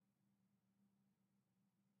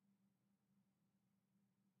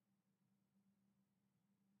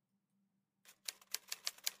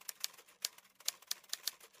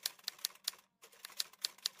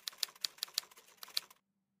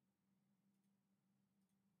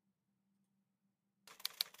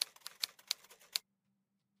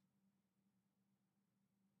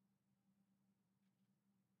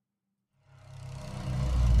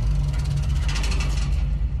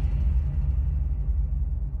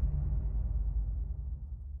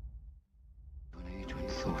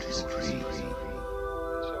what is free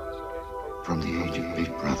from the age of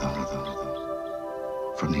Big Brother,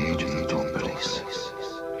 from the age of the dog police,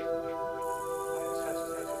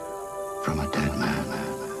 from a dead man.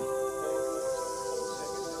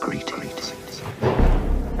 Greetings.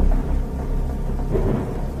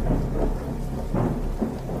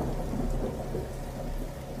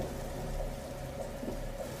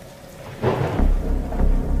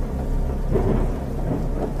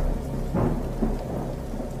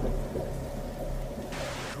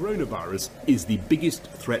 Coronavirus is the biggest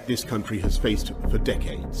threat this country has faced for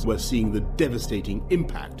decades. We're seeing the devastating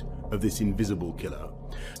impact of this invisible killer.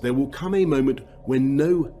 There will come a moment when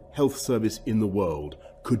no health service in the world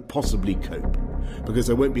could possibly cope, because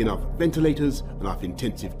there won't be enough ventilators, enough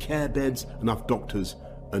intensive care beds, enough doctors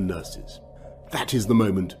and nurses. That is the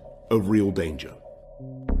moment of real danger.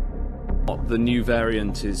 The new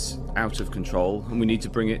variant is out of control and we need to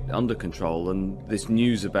bring it under control, and this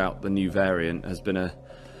news about the new variant has been a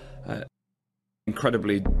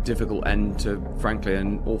incredibly difficult end to, frankly,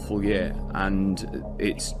 an awful year, and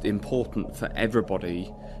it's important for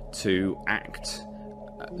everybody to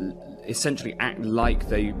essentially act like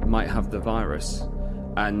they might have the virus,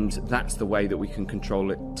 and that's the way that we can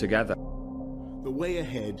control it together. The way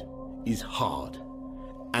ahead is hard,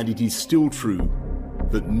 and it is still true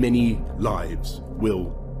that many lives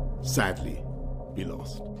will, sadly, be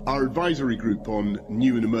lost. Our advisory group on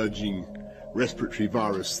new and emerging respiratory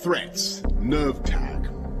virus threats,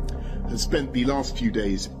 NERVTAG, has spent the last few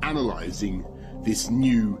days analysing this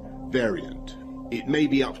new variant. It may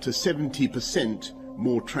be up to 70%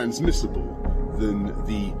 more transmissible than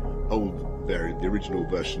the old variant, the original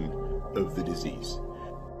version of the disease.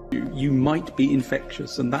 You might be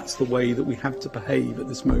infectious, and that's the way that we have to behave at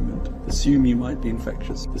this moment. Assume you might be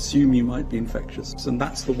infectious. Assume you might be infectious. And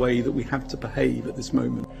that's the way that we have to behave at this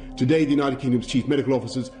moment. Today, the United Kingdom's chief medical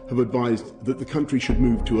officers have advised that the country should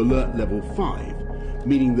move to alert level 5,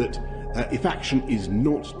 meaning that if action is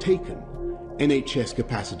not taken, NHS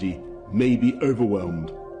capacity may be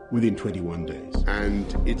overwhelmed within 21 days.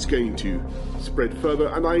 And it's going to spread further,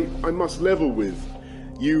 and I must level with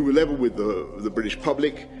you, level with the British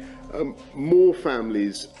public. More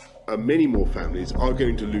families, many more families, are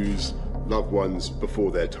going to lose loved ones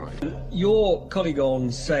before their time. Your colleague on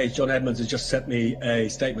Sage, John Edmonds, has just sent me a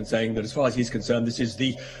statement saying that as far as he's concerned, this is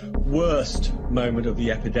the worst moment of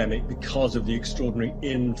the epidemic because of the extraordinary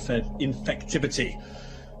infectivity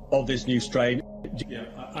of this new strain. Yeah,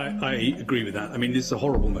 I agree with that. I mean, this is a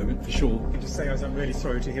horrible moment for sure. I just say I'm really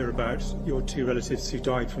sorry to hear about your two relatives who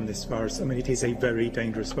died from this virus. I mean, it is a very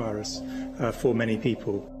dangerous virus for many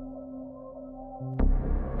people.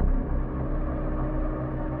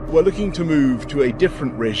 We're looking to move to a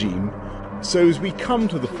different regime, so as we come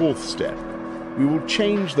to the fourth step, we will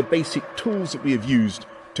change the basic tools that we have used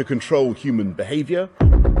to control human behaviour.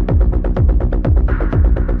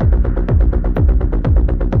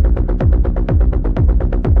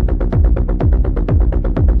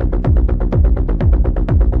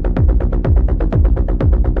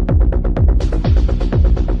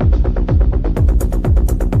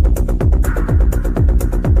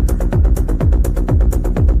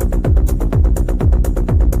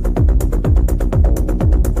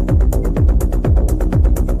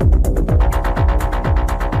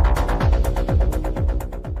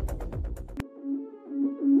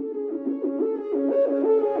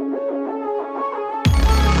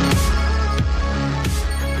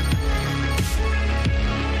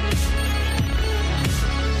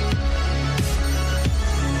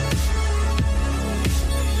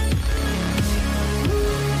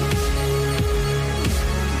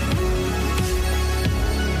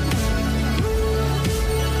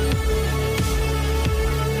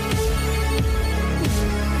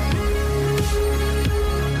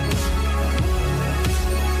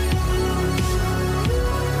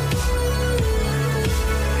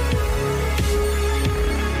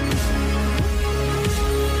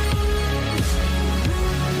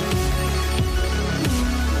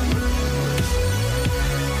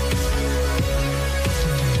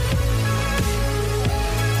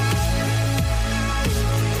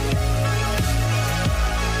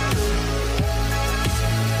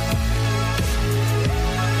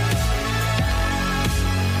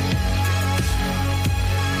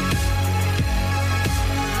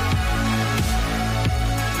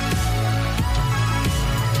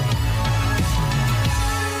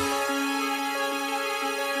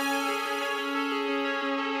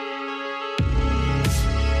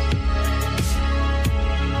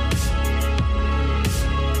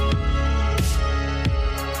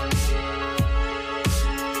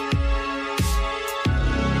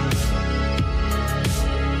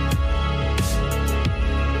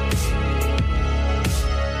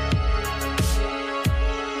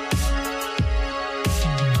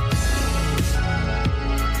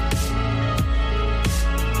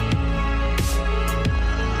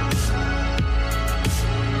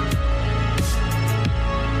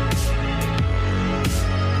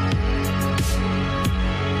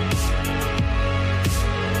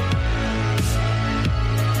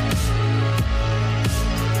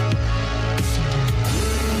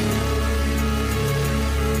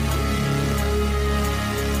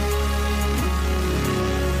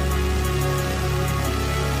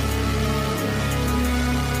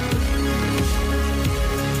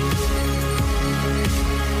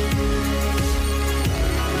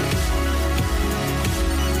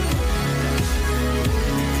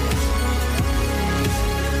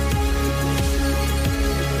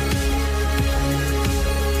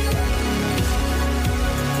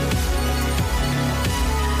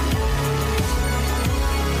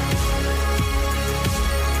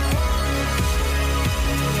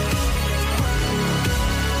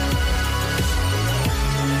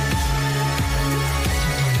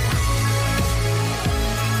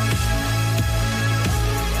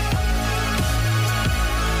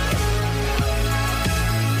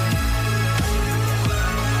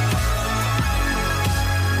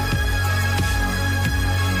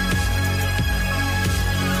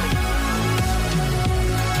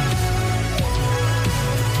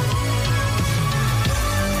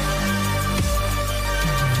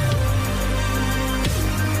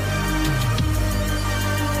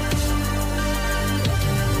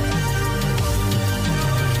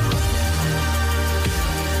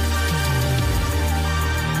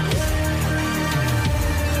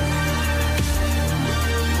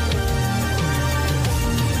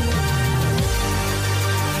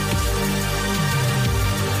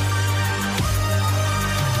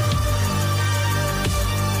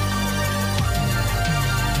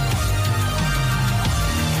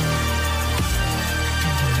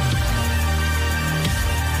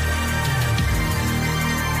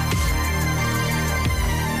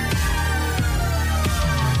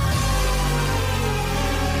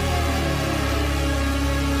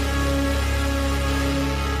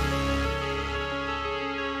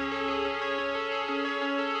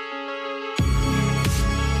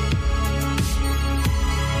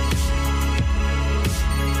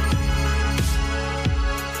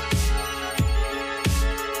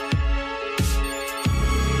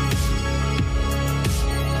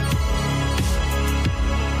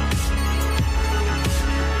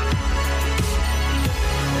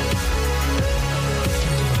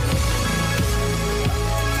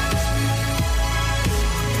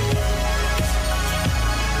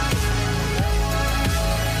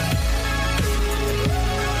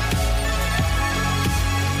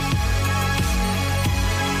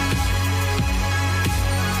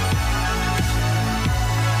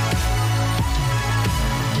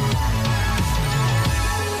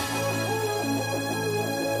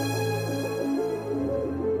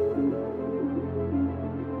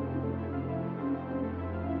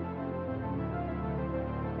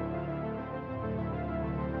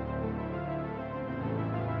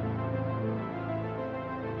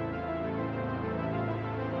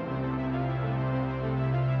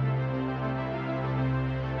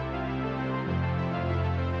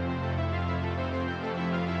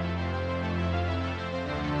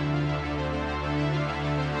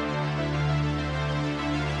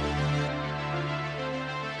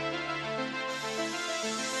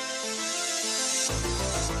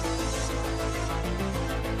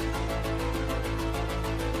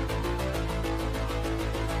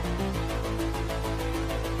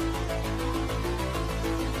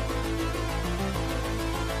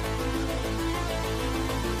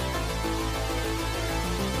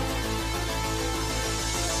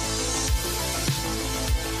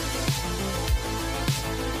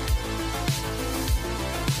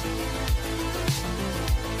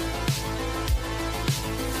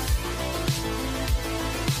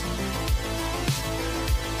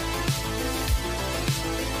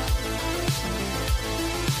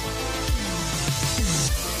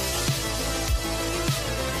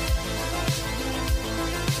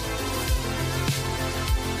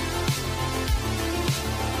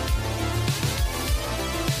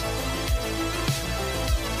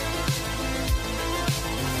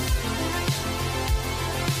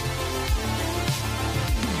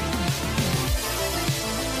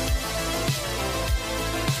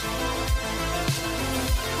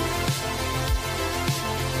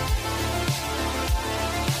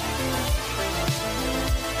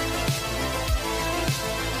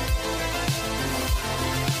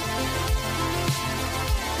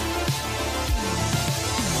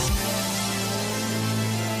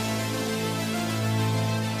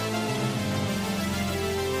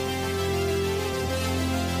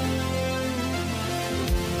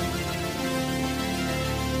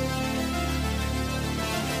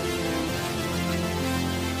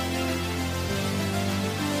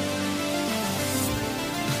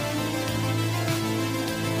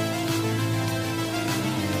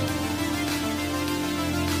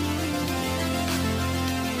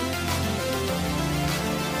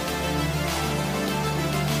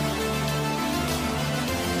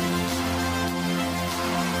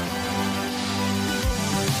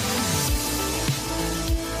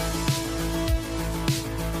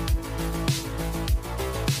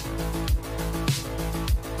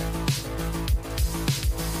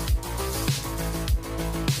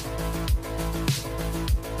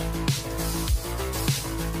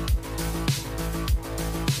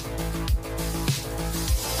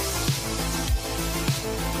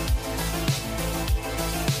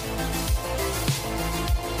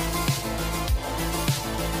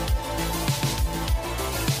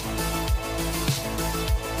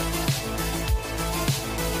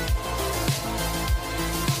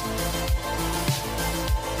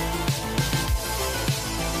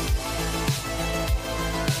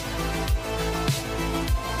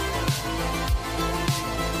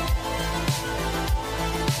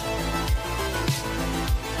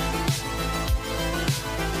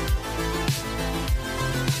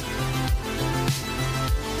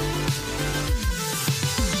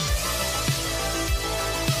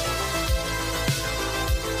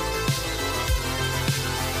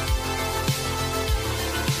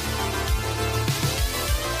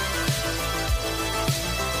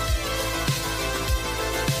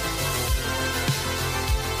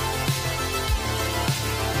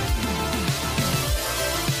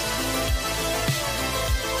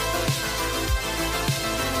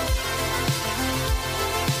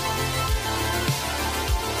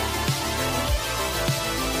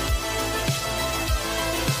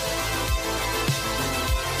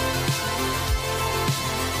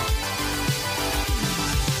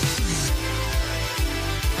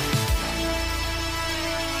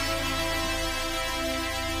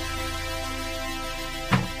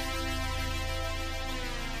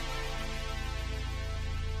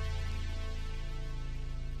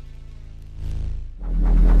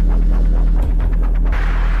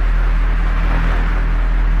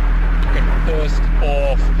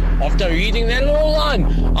 after reading that little line,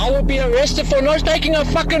 I will be arrested for not taking a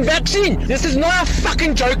fucking vaccine. This is not a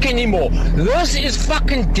fucking joke anymore. This is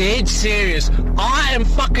fucking dead serious. I am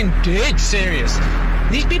fucking dead serious.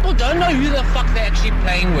 These people don't know who the fuck they're actually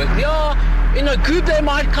playing with. Yeah, in a group they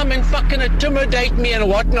might come and fucking intimidate me and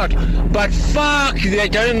whatnot, but fuck, they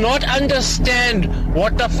do not understand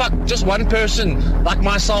what the fuck just one person like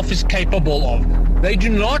myself is capable of. They do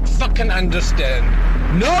not fucking understand.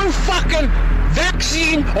 No fucking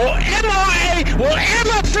vaccine or mRNA will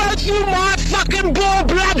ever flow through my fucking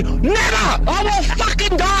blood. Never! I will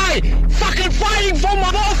fucking die fucking fighting for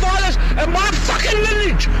my forefathers and my fucking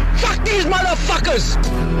lineage. Fuck these motherfuckers!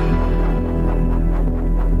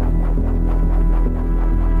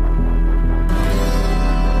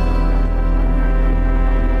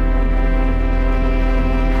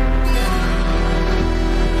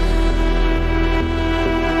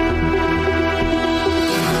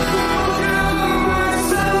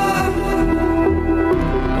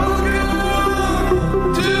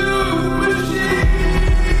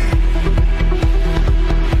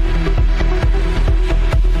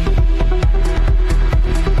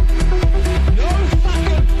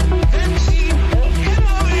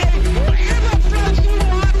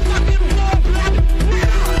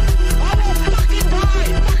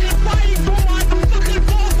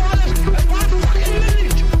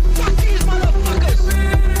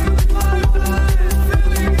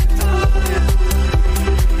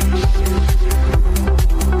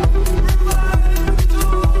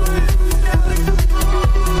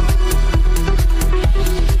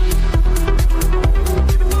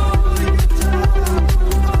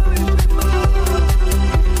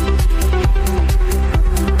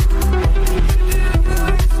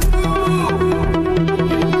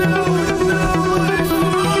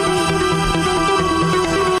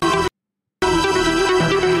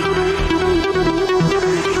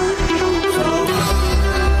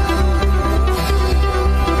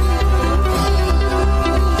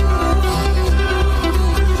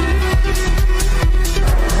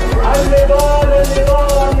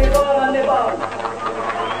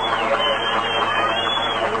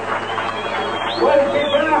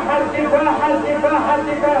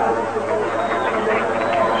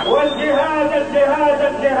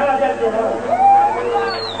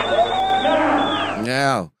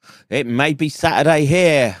 Now, it may be Saturday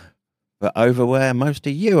here, but over where most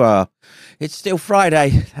of you are, it's still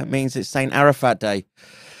Friday. That means it's St. Arafat Day.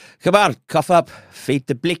 Come on, cough up, feed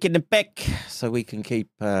the blick in the beck, so we can keep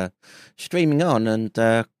streaming on and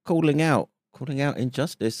calling out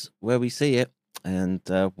injustice where we see it, and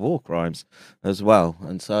war crimes as well.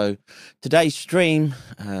 And so today's stream,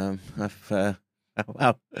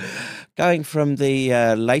 going from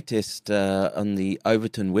the latest on the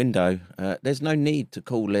Overton window, there's no need to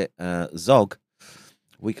call it ZOG.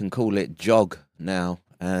 We can call it JOG now,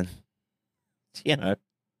 and you know,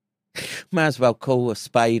 might as well call a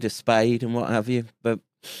spade and what have you. But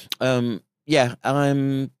yeah,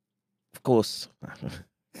 I'm, of course,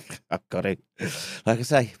 I've got to, like I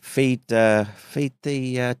say, feed the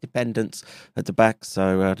dependents at the back.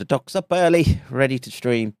 So the doc's up early, ready to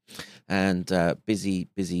stream, and busy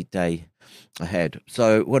day ahead.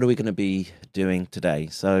 So what are we going to be doing today?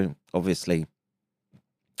 So obviously,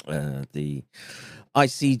 the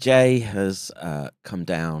ICJ has come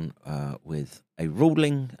down with a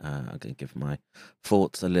ruling. I'm going to give my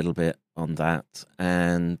thoughts a little bit on that,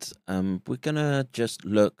 and we're going to just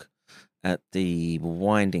look at the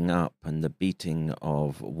winding up and the beating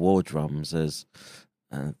of war drums as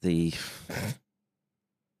the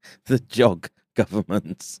JOG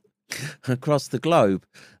governments across the globe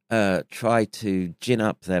try to gin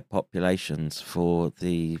up their populations for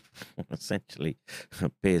the essentially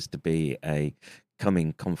appears to be a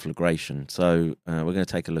coming conflagration. So we're going to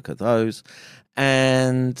take a look at those,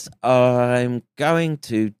 and I'm going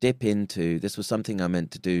to dip into, this was something I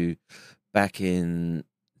meant to do back in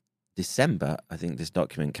December. I think this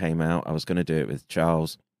document came out. I was going to do it with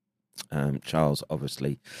Charles. Charles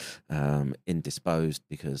obviously indisposed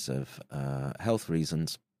because of health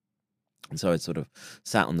reasons, and so it sort of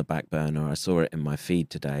sat on the back burner. I saw it in my feed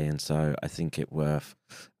today, and so I think it worth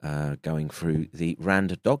going through the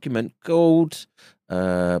random document called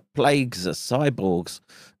Plagues, Cyborgs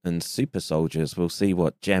and Supersoldiers. We'll see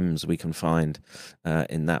what gems we can find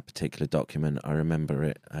in that particular document. I remember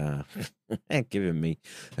it giving me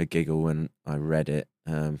a giggle when I read it.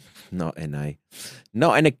 Not in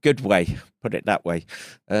a good way, put it that way.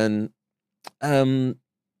 And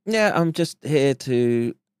yeah, I'm just here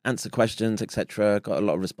to answer questions, etc. Got a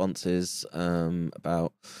lot of responses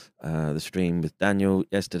about the stream with Daniel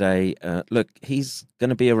yesterday. Look, he's going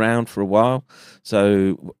to be around for a while,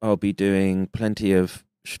 so I'll be doing plenty of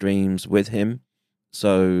streams with him.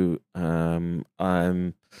 So I'll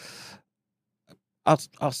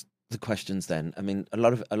ask the questions then. I mean, a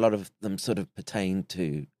lot of them sort of pertain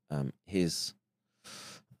to his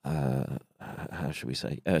how should we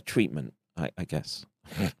say treatment, I guess.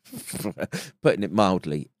 Putting it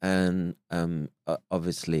mildly, and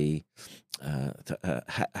obviously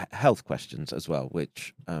health questions as well,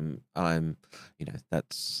 which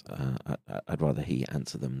that's I'd rather he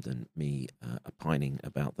answer them than me opining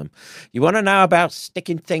about them. You want to know about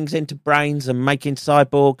sticking things into brains and making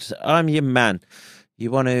cyborgs? I'm your man. You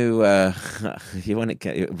want to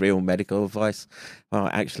get real medical advice? Well,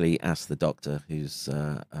 actually, ask the doctor who's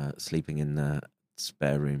sleeping in the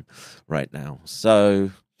spare room right now.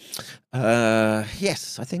 So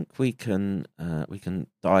yes, I think we can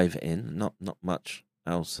dive in. Not much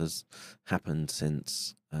else has happened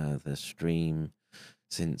since the stream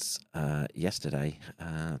since yesterday.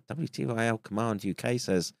 WTYL Command UK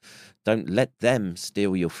says, don't let them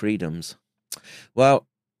steal your freedoms. Well,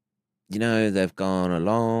 they've gone a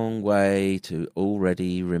long way to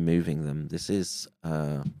already removing them. This was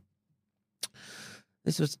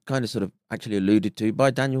kind of sort of actually alluded to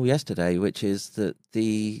by Daniel yesterday, which is that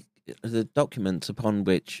the documents upon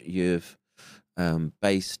which you've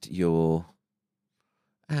based your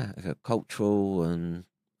cultural and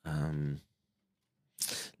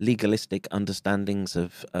legalistic understandings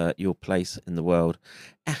of your place in the world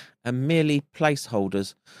are merely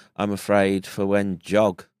placeholders, I'm afraid, for when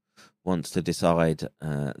ZOG wants to decide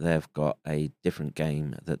they've got a different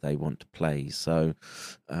game that they want to play. So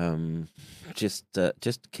just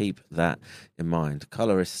keep that in mind.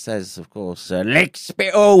 Colorist says, of course, lick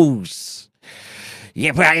spittles,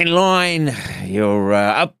 you're back in line, you're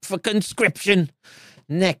up for conscription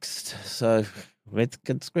next. So with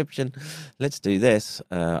conscription, let's do this.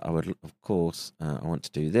 I would, of course, I want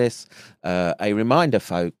to do this. A reminder,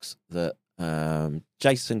 folks, that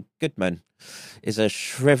Jason Goodman is a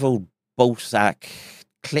shriveled ballsack,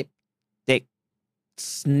 clip dick,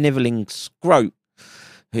 snivelling scrote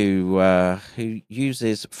who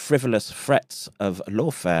uses frivolous threats of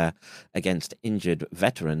lawfare against injured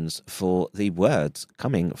veterans for the words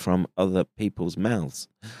coming from other people's mouths.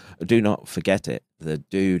 Do not forget it. The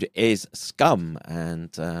dude is scum, and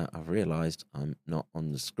I've realised I'm not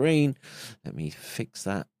on the screen. Let me fix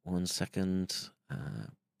that 1 second.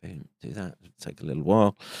 Boom, do that. It'll take a little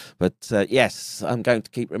while, but yes, I'm going to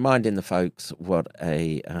keep reminding the folks what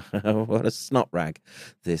a snot rag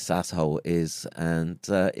this asshole is, and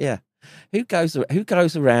yeah, who goes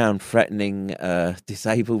around threatening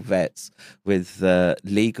disabled vets with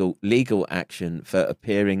legal action for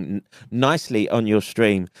appearing nicely on your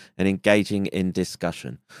stream and engaging in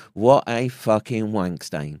discussion? What a fucking wank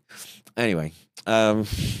stain. Anyway,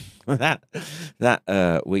 that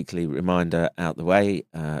weekly reminder out the way.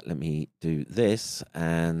 Let me do this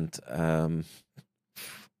and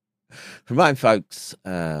remind folks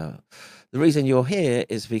the reason you're here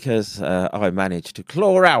is because I managed to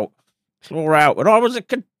claw out when I was a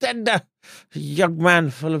contender, a young man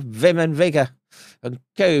full of vim and vigor and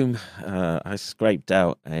comb. I scraped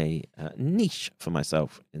out a niche for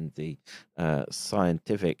myself in the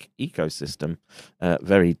scientific ecosystem,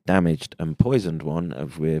 very damaged and poisoned one,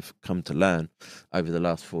 as we've come to learn over the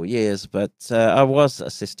last 4 years. But I was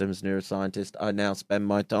a systems neuroscientist. I now spend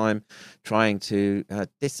my time trying to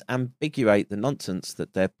disambiguate the nonsense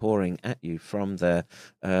that they're pouring at you from their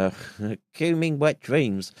combing wet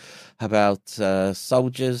dreams about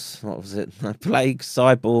soldiers. What was it? Plague,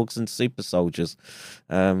 cyborgs, and super soldiers.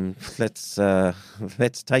 Let's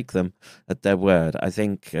take them at their word. I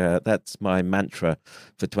think that's my mantra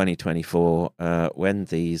for 2024. When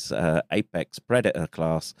these apex predator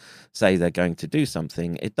class say they're going to do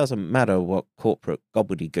something, it doesn't matter what corporate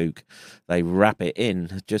gobbledygook they wrap it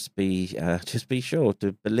in. Just be sure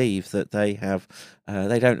to believe that they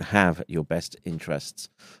don't have your best interests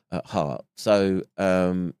at heart. So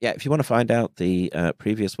yeah, if you want to find out the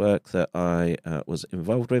previous work that I was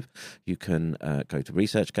involved with, you can go to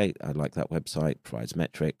ResearchGate. I like that website, provides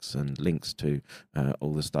metrics and links to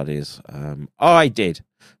all the studies I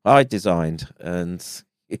designed, and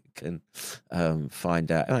you can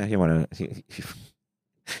find out. If you want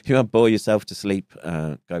to bore yourself to sleep,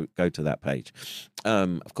 go to that page.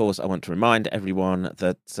 Of course, I want to remind everyone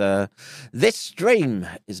that this stream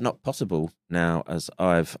is not possible now, as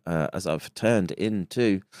I've turned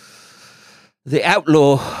into the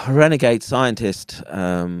outlaw renegade scientist,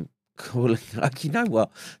 calling. You know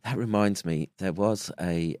what? That reminds me. There was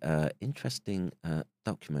a interesting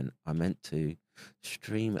document I meant to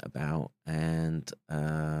stream about, and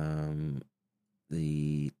let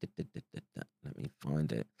me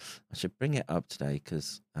find it. I should bring it up today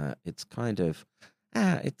because it's kind of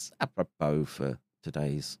it's apropos for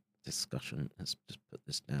today's discussion. Let's just put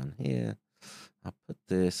this down here. I'll put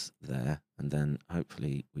this there, and then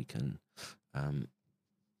hopefully we can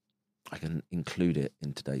I can include it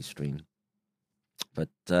in today's stream. But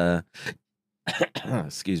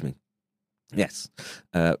excuse me. Yes,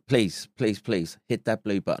 please hit that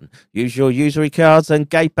blue button. Use your usury cards and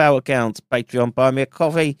Gay Power accounts. Patreon, buy me a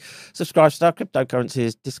coffee. Subscribe to our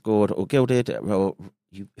cryptocurrencies, Discord or Gilded. Or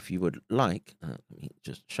if you would like, let me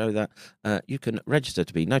just show that. You can register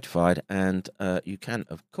to be notified, and you can,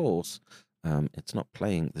 of course. It's not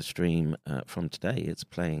playing the stream from today, it's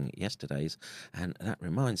playing yesterday's, and that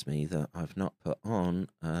reminds me that I've not put on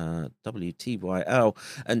WTYL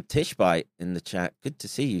and Tishbite in the chat. Good to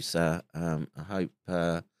see you, sir. I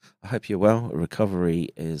hope you're well. Recovery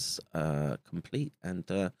is complete, and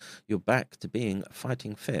you're back to being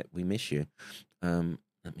fighting fit. We miss you.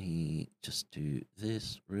 Let me just do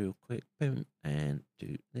this real quick, boom, and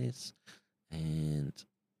do this, and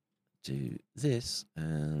do this,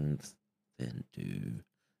 and then do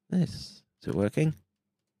this. Is it working?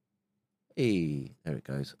 Hey, there it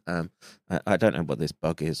goes. I don't know what this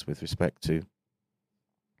bug is with respect to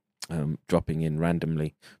dropping in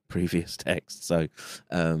randomly previous text. So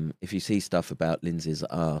if you see stuff about Lindsay's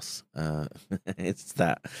arse, it's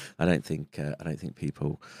that. I don't think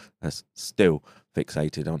people are still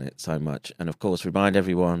fixated on it so much. And of course, remind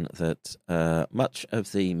everyone that much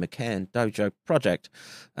of the McCain Dojo project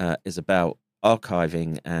is about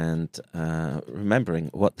archiving and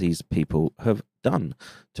remembering what these people have done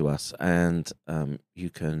to us. And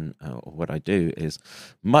you can what I do is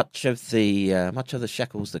much of the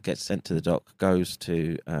shekels that get sent to the doc goes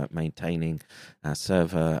to maintaining our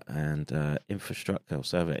server and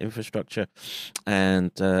server infrastructure,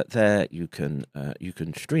 and there you can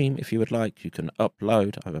stream if you would like. You can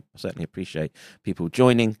upload. I certainly appreciate people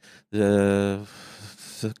joining the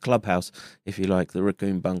Clubhouse, if you like, the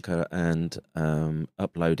Raccoon Bunker, and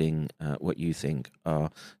uploading what you think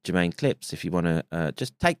are germane clips. If you want to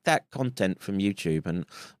just take that content from YouTube, and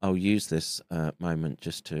I'll use this moment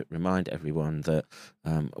just to remind everyone that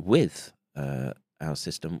with our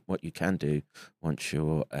system, what you can do once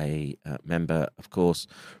you're a member, of course,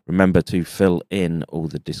 remember to fill in all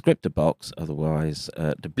the descriptor box, otherwise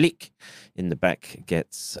the blick in the back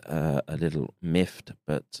gets a little miffed.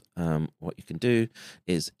 But what you can do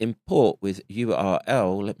is import with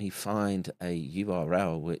URL. Let me find a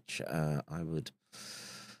URL which I would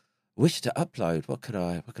wish to upload. What could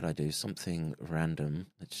I do? Something random.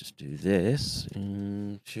 Let's just do this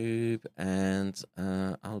YouTube, and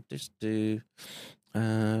I'll just do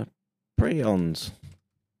prions,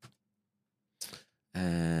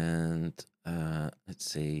 and let's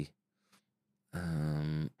see,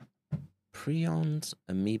 prions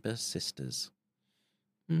amoeba sisters.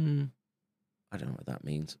 I don't know what that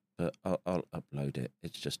means, but I'll upload it.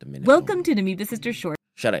 It's just a minute. Welcome to Amoeba Sister Short.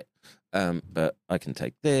 Shut it. But I can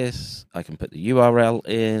take this, I can put the URL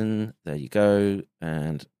in, there you go,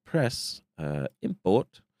 and press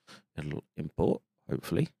import. It'll import,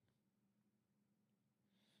 hopefully,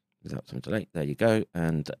 without some delay. There you go.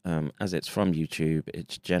 And as it's from YouTube,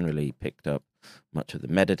 it's generally picked up much of the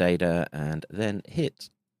metadata, and then hit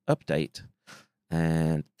update.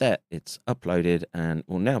 And there it's uploaded and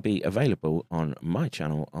will now be available on my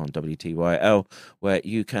channel on WTYL, where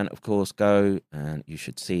you can, of course, go and you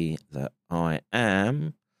should see that I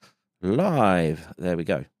am live. There we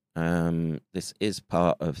go. This is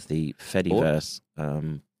part of the Fediverse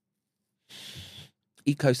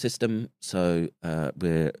ecosystem, so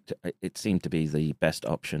it seemed to be the best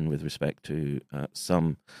option with respect to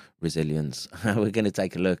some resilience. We're going to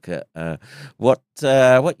take a look at what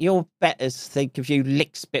your betters think of you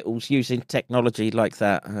lick spittles using technology like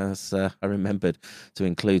that, as I remembered to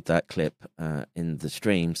include that clip in the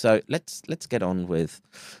stream. So let's get on with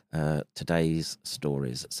today's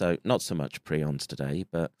stories. So not so much prions today,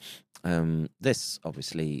 but this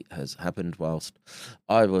obviously has happened whilst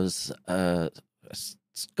I was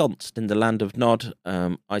ensconced in the land of Nod.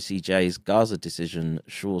 ICJ's Gaza decision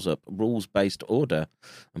shores up rules-based order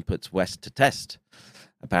and puts West to test,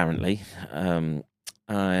 apparently.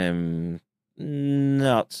 I'm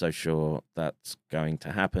not so sure that's going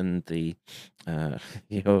to happen.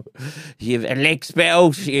 You've leg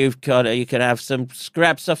spittles, you can have some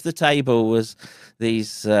scraps off the table, as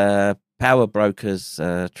these power brokers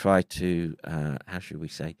try to, how should we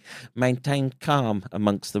say, maintain calm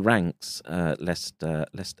amongst the ranks, lest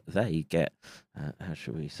they get, how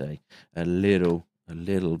should we say, a little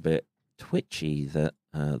bit twitchy that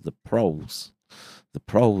the proles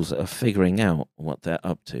are figuring out what they're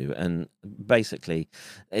up to, and basically,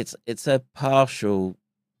 it's a partial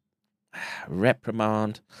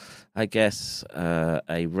reprimand, I guess,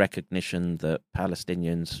 a recognition that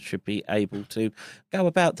Palestinians should be able to go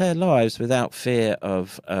about their lives without fear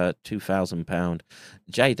of £2,000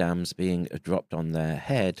 JDAMs being dropped on their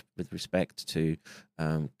head with respect to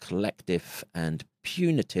collective and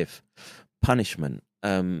punitive punishment.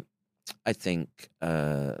 I think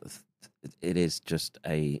it is just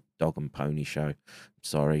a dog and pony show.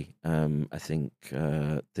 Sorry. I think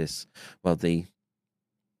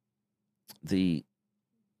the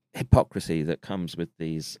hypocrisy that comes with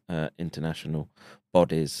these international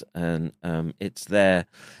bodies, and it's there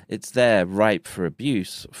ripe for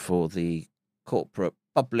abuse for the corporate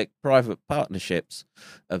public-private partnerships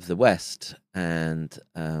of the West, and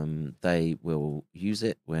they will use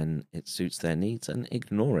it when it suits their needs and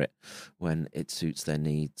ignore it when it suits their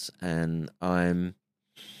needs. And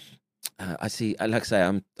I see, like I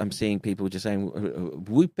say, I'm seeing people just saying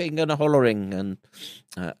whooping and hollering and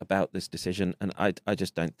about this decision, and I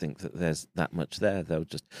just don't think that there's that much there. They'll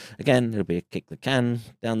just, again, it'll be a kick the can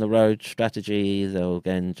down the road strategy. There'll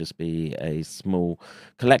again just be a small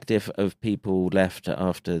collective of people left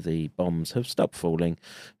after the bombs have stopped falling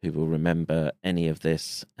who will remember any of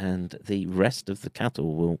this, and the rest of the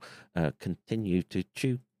cattle will continue to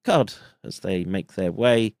chew cud as they make their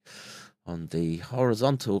way on the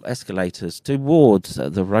horizontal escalators towards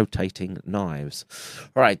the rotating knives.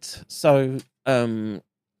 Right. So I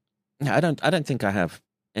don't think I have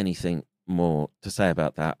anything more to say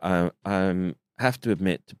about that. I have to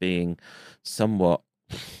admit to being somewhat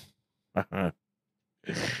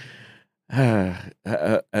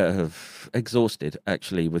exhausted,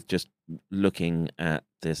 actually, with just looking at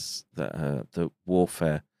the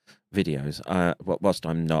warfare videos. Whilst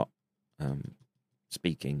I'm not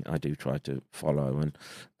speaking, I do try to follow,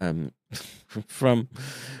 and from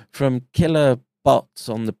killer bots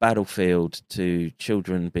on the battlefield to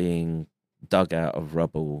children being dug out of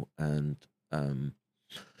rubble and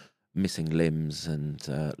missing limbs and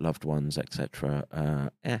loved ones, etc.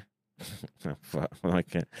 I'm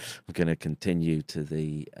going to continue to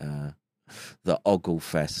the ogle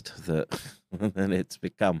fest that it's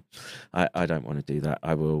become. I don't want to do that.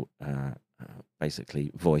 I will basically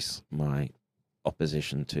voice my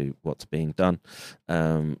opposition to what's being done,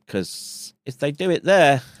 because if they do it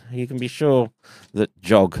there, you can be sure that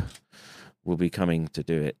ZOG will be coming to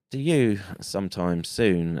do it to you sometime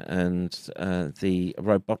soon, and the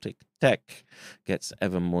robotic tech gets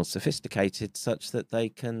ever more sophisticated such that they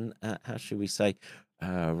can, how should we say,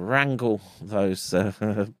 wrangle those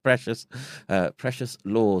precious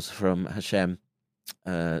laws from Hashem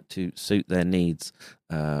to suit their needs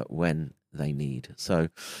when they need. So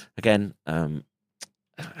again,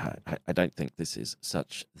 I don't think this is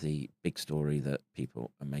such the big story that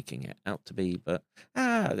people are making it out to be, but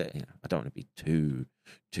I don't want to be too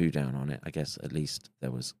down on it. I guess at least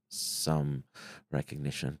there was some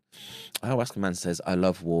recognition. Oh, Askelman says, I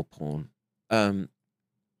love war porn. You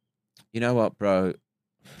know what, bro?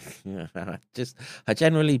 I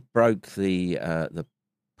generally broke the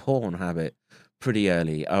porn habit pretty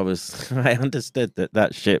early. I understood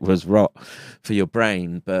that shit was rot for your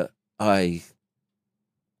brain, but I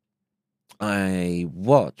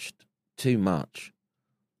watched too much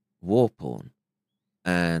war porn,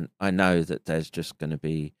 and I know that there's just going to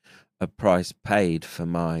be a price paid for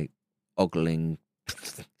my ogling,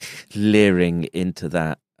 leering into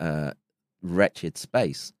that wretched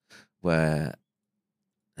space where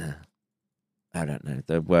I don't know,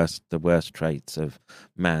 the worst traits of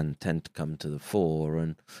man tend to come to the fore.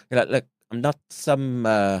 And look, I'm not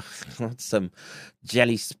some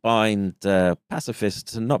jelly-spined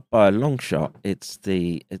pacifist, not by a long shot. It's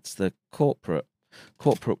the corporate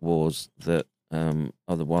wars that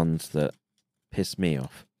are the ones that piss me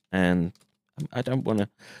off, and I don't want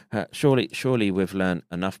to. Surely we've learned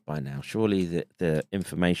enough by now. Surely the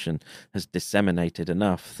information has disseminated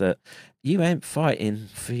enough that you ain't fighting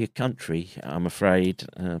for your country. I'm afraid,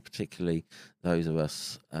 particularly those of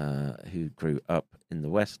us who grew up in the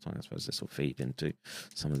West. I suppose this will feed into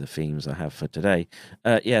some of the themes I have for today.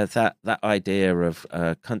 That idea of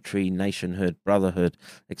country, nationhood, brotherhood,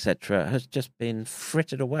 etc., has just been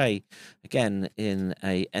frittered away again in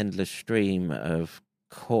a endless stream of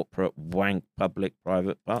corporate wank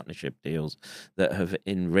public-private partnership deals that have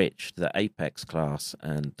enriched the apex class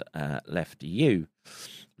and left you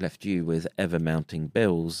left you with ever mounting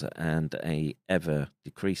bills and a ever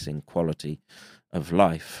decreasing quality of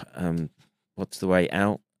life. What's the way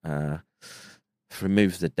out?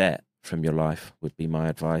 Remove the debt from your life would be my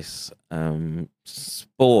advice.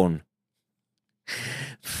 Spawn.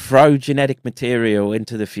 Throw genetic material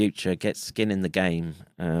into the future. Get skin in the game.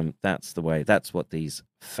 That's the way. That's what these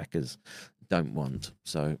feckers don't want.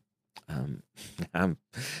 So, I'm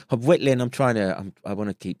whittling. I want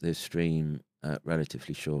to keep this stream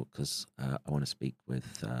relatively short because I want to speak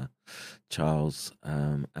with Charles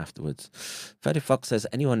afterwards. Freddy Fox says,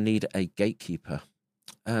 anyone need a gatekeeper?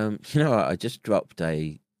 I just dropped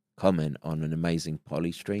a comment on an amazing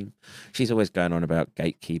Polly stream. She's always going on about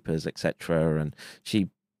gatekeepers, etc. And she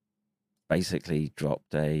basically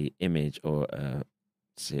dropped a image or a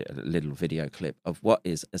little video clip of what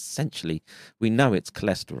is essentially, we know it's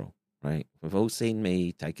cholesterol. Right, we've all seen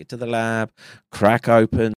me take it to the lab, crack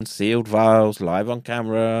open sealed vials live on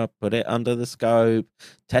camera, put it under the scope,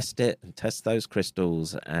 test it, and test those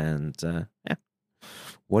crystals. And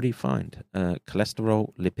what do you find?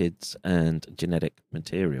 Cholesterol, lipids, and genetic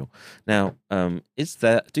material. Now,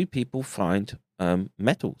 do people find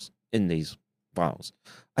metals in these vials?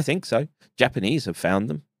 I think so. Japanese have found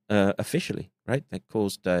them officially. Right, they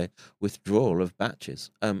caused a withdrawal of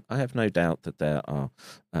batches. I have no doubt that there are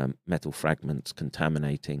metal fragments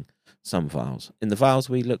contaminating some vials. In the vials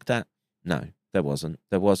we looked at, no, there wasn't.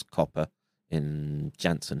 There was copper in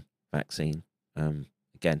Janssen vaccine.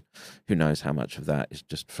 Again, who knows how much of that is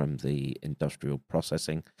just from the industrial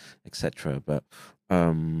processing, etc. But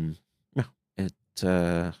it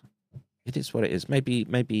is what it is.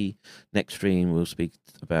 Maybe next stream we'll speak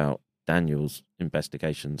about Daniel's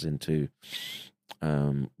investigations into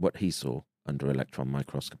what he saw under electron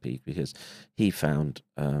microscopy, because he found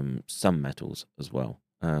some metals as well.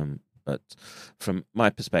 But from my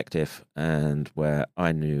perspective, and where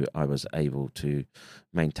I knew I was able to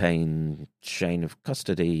maintain chain of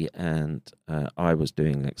custody and I was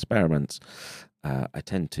doing experiments, I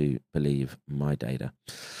tend to believe my data.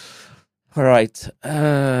 All right,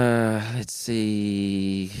 let's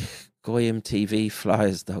see.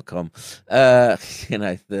 GoyimTVFlyers.com.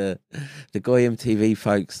 The Goyim TV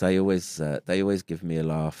folks, they always give me a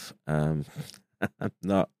laugh. I'm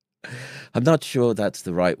not sure that's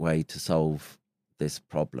the right way to solve this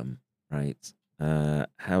problem, right?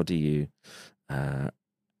 How do you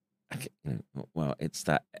well, it's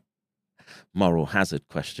that moral hazard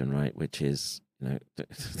question, right? Which is,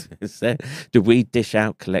 do we dish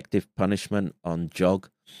out collective punishment on ZOG?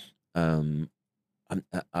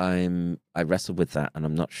 I wrestle with that, and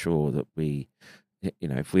I'm not sure that we,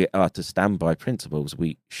 if we are to stand by principles,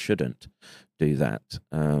 we shouldn't do that.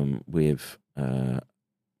 We've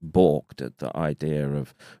balked at the idea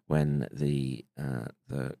of when the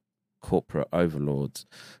corporate overlords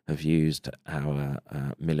have used our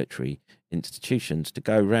military institutions to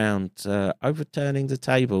go round overturning the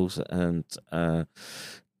tables and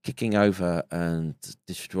kicking over and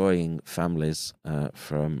destroying families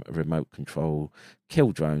from remote control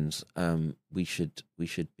kill drones.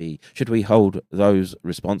 Should we hold those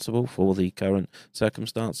responsible for the current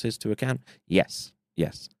circumstances to account? Yes.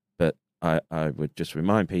 But I would just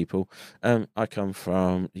remind people, I come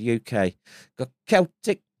from the UK, got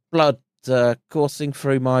Celtic blood coursing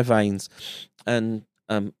through my veins, and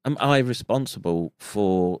am I responsible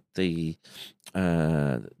for the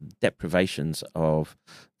deprivations of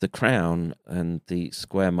the Crown and the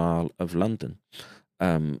square mile of London?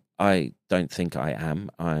 I don't think I am.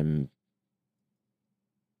 I'm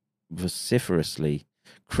vociferously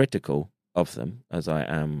critical of them, as I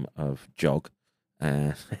am of ZOG.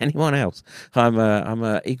 Anyone else? I'm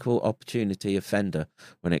a equal opportunity offender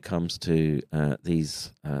when it comes to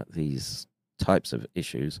these types of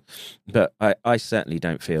issues, but I certainly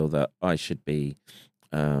don't feel that I should be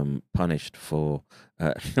punished for.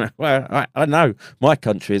 Well, I know my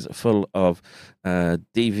country is full of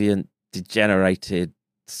deviant, degenerated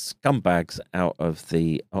scumbags out of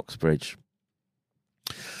the Oxbridge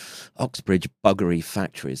buggery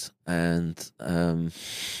factories, and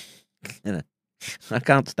I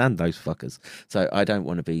can't stand those fuckers. So I don't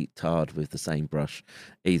want to be tarred with the same brush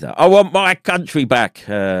either. I want my country back,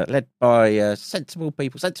 led by sensible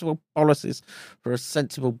people, sensible policies for a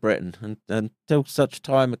sensible Britain. And until such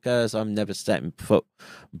time occurs, I'm never setting foot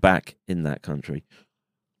back in that country.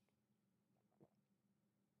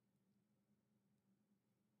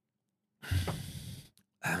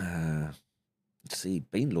 Let's see,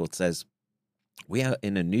 Beanlord says, We are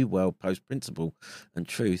in a new world post principle and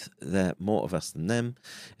truth. They're more of us than them.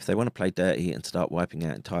 If they want to play dirty and start wiping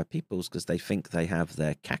out entire peoples because they think they have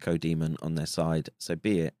their caco demon on their side, so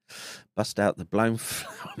be it. Bust out the blown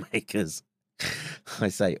flower makers. I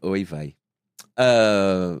say oy vey.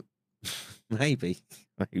 Maybe.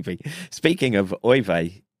 Speaking of oy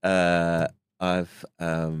vey, I've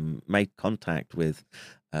made contact with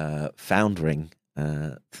Foundering,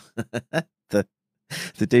 the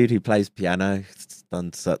dude who plays piano. He's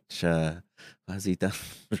done such what has he done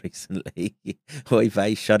recently? Oy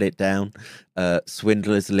vey, Shut It Down,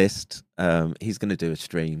 Swindler's List. He's going to do a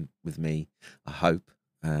stream with me, I hope,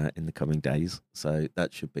 in the coming days, so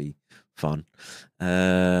that should be fun.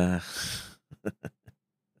 Let's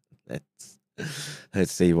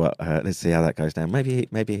see how that goes down.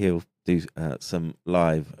 Maybe he'll do some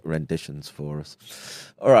live renditions for us.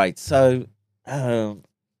 All right, so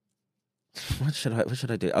what should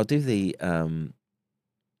I do? I'll do the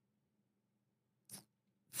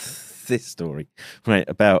this story, right,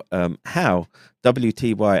 about how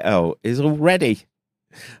WTYL is already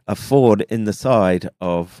a thorn in the side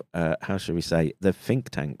of how shall we say, the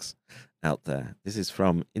think tanks out there. This is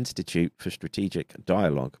from Institute for Strategic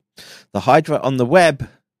Dialogue. The Hydra on the web,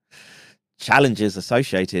 challenges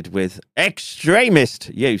associated with extremist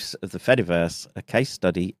use of the Fediverse, a case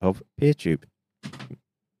study of PeerTube.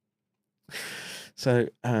 So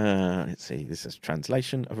let's see, this is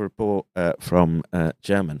translation of a report from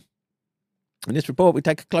German. In this report, we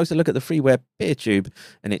take a closer look at the freeware PeerTube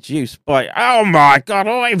and its use by, oh my God,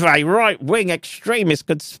 right-wing extremist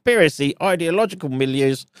conspiracy ideological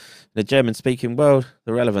milieus in the German-speaking world.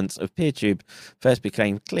 The relevance of PeerTube first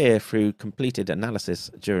became clear through completed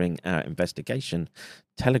analysis during our investigation.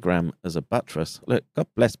 Telegram as a buttress. Look, God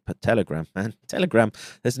bless Telegram, man. Telegram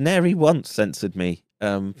has nary once censored me.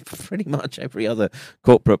 Pretty much every other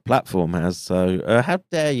corporate platform has. So how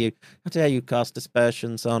dare you cast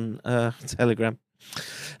aspersions on Telegram?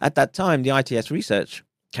 At that time, the ITS research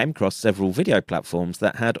came across several video platforms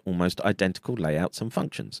that had almost identical layouts and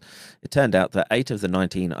functions. It turned out that 8 of the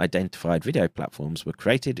 19 identified video platforms were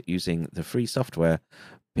created using the free software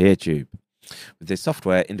PeerTube. With this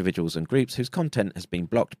software, individuals and groups whose content has been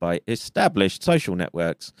blocked by established social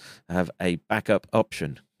networks have a backup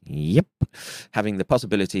option. Yep. Having the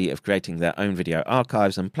possibility of creating their own video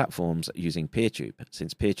archives and platforms using PeerTube.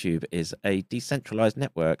 Since PeerTube is a decentralized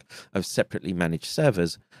network of separately managed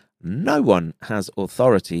servers, no one has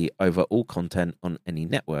authority over all content on any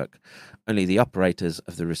network. Only the operators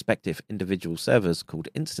of the respective individual servers, called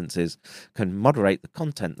instances, can moderate the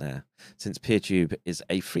content there. Since PeerTube is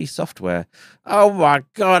a free software, oh my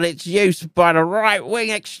God, its use by the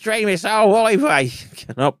right-wing extremists,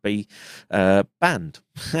 cannot be banned.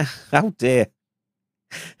 Oh dear.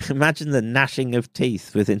 Imagine the gnashing of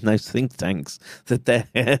teeth within those think tanks that their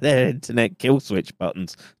internet kill switch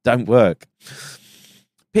buttons don't work.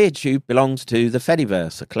 PeerTube belongs to the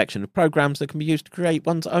Fediverse, a collection of programs that can be used to create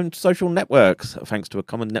one's own social networks, thanks to a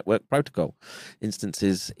common network protocol.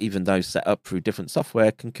 Instances, even those set up through different software,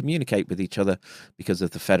 can communicate with each other because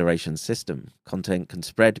of the Federation system. Content can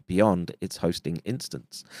spread beyond its hosting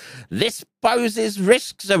instance. This poses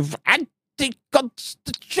risks of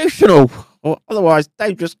anti-constitutional or otherwise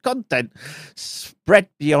dangerous content spread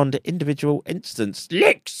beyond individual instance.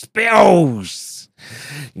 Lick spills!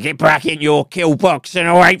 Get back in your kill box and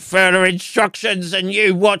await further instructions, and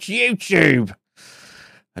you watch YouTube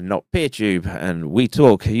and not PeerTube. And we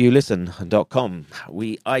talk, you listen.com.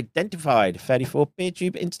 We identified 34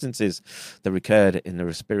 PeerTube instances that recurred in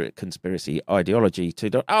the conspiracy ideology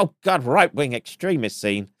to the right-wing extremist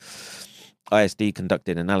scene. ISD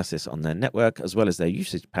conducted analysis on their network as well as their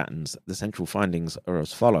usage patterns. The central findings are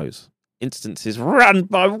as follows. Instances run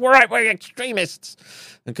by right-wing extremists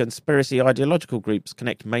and conspiracy ideological groups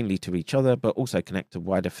connect mainly to each other, but also connect to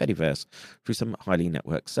wider Fediverse through some highly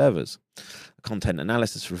networked servers. A content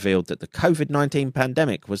analysis revealed that the COVID-19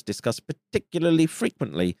 pandemic was discussed particularly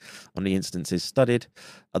frequently on the instances studied.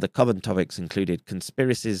 Other common topics included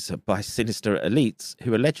conspiracies by sinister elites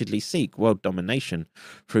who allegedly seek world domination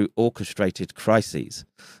through orchestrated crises.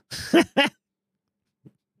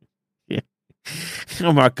 Yeah.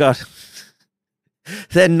 Oh my God.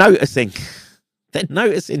 They're noticing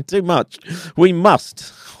too much. We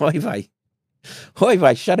must. Oy vey,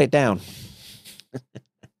 shut it down.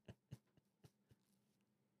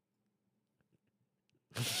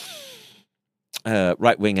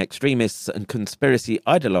 Right-wing extremists and conspiracy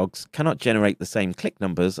ideologues cannot generate the same click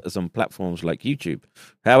numbers as on platforms like YouTube.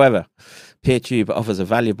 However, PeerTube offers a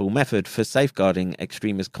valuable method for safeguarding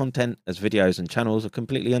extremist content, as videos and channels are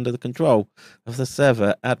completely under the control of the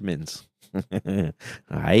server admins.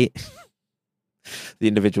 Right. The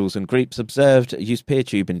individuals and groups observed use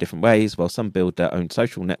PeerTube in different ways, while some build their own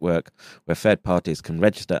social network where third parties can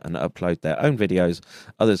register and upload their own videos.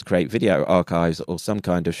 Others create video archives or some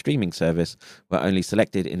kind of streaming service where only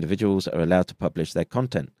selected individuals are allowed to publish their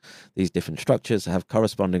content. These different structures have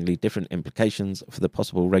correspondingly different implications for the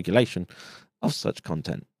possible regulation of such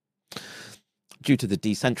content. Due to the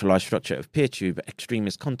decentralized structure of PeerTube,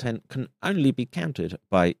 extremist content can only be countered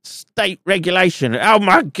by state regulation. Oh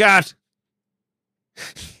my God!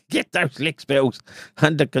 Get those lick spills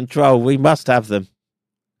under control. We must have them.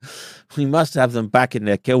 We must have them back in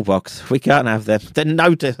their kill box. We can't have them. The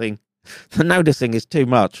noticing is too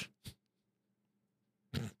much.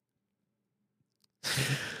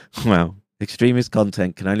 Well, extremist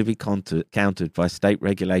content can only be countered by state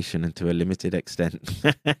regulation and to a limited extent.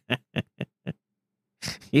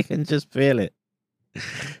 You can just feel it.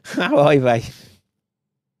 However,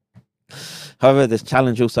 this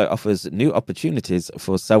challenge also offers new opportunities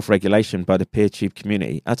for self-regulation by the PeerTube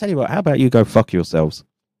community. I'll tell you what, how about you go fuck yourselves?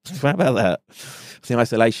 How about that? The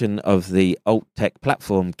isolation of the alt-tech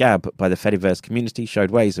platform Gab by the Fediverse community showed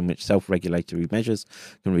ways in which self-regulatory measures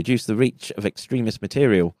can reduce the reach of extremist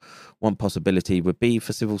material. One possibility would be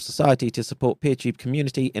for civil society to support PeerTube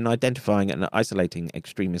community in identifying and isolating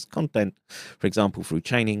extremist content, for example through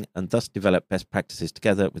chaining, and thus develop best practices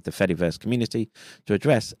together with the Fediverse community to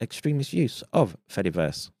address extremist use of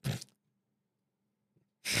Fediverse.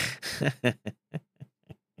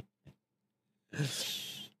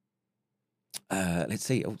 Let's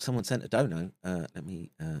see. Oh, someone sent a dono. Let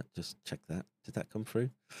me just check that. Did that come through?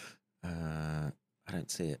 I don't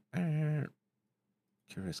see it.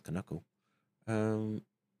 Curious Knuckle.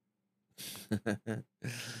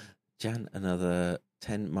 Jan, another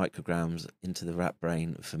 10 micrograms into the rat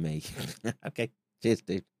brain for me. Okay, cheers,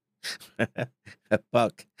 dude. A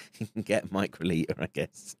buck. You can get a microliter, I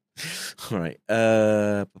guess. All right.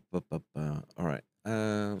 All right.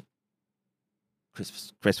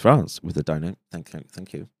 Chris France with the donut.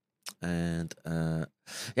 Thank you. And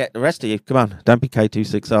yeah, the rest of you, come on, don't be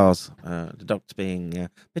K26Rs. The doc's being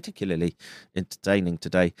particularly entertaining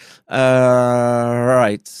today.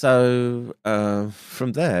 Right, so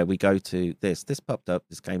from there we go to this. This popped up,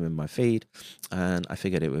 this came in my feed, and I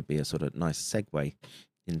figured it would be a sort of nice segue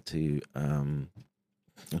into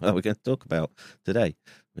what we're going to talk about today,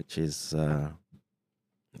 which is let's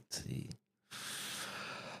see.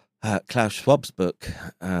 Klaus Schwab's book.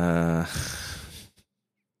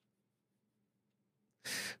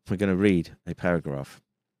 We're going to read a paragraph.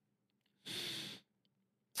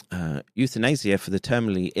 Euthanasia for the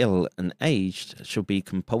terminally ill and aged shall be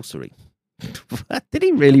compulsory. Did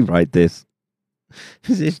he really write this?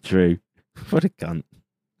 Is this true? What a cunt.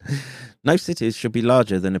 No cities shall be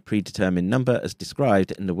larger than a predetermined number as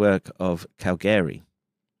described in the work of Calgary.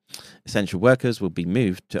 Essential workers will be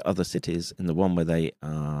moved to other cities in the one where they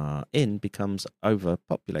are in becomes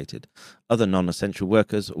overpopulated. Other non-essential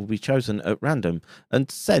workers will be chosen at random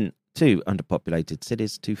and sent to underpopulated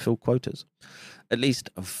cities to fill quotas. At least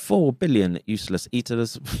 4 billion useless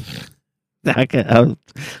eaters. I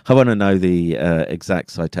want to know the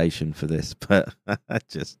exact citation for this, but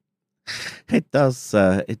it does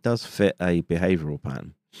fit a behavioural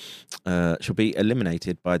pattern. Shall be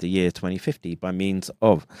eliminated by the year 2050 by means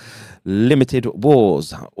of limited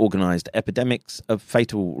wars, organised epidemics of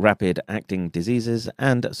fatal rapid-acting diseases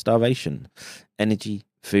and starvation. Energy,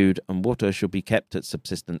 food and water shall be kept at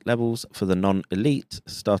subsistent levels for the non-elite,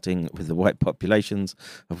 starting with the white populations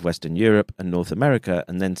of Western Europe and North America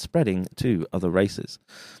and then spreading to other races.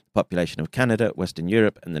 The population of Canada, Western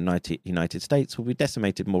Europe and the United States will be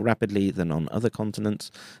decimated more rapidly than on other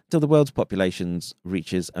continents until the world's populations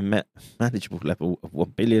reaches a manageable level of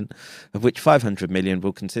 1 billion, of which 500 million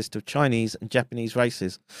will consist of Chinese and Japanese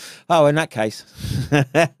races. Oh, in that case...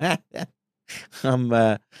 I'm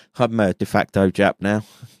a de facto Jap now.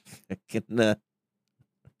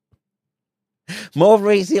 More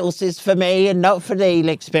resources for me and not for the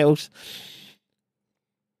lick spills.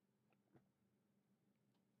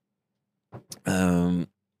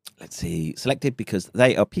 Let's see. Selected because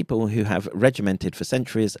they are people who have regimented for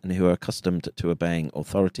centuries and who are accustomed to obeying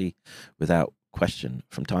authority without question.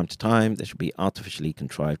 From time to time, there should be artificially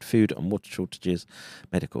contrived food and water shortages,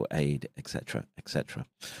 medical aid, etc., etc.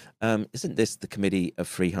 Isn't this the Committee of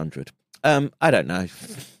 300? I don't know.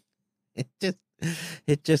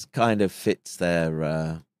 It just kind of fits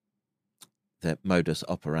their modus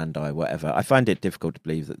operandi, whatever. I find it difficult to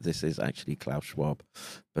believe that this is actually Klaus Schwab,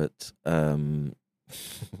 but we'll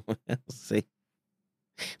see.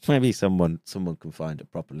 Maybe someone can find a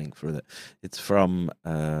proper link for it. It's from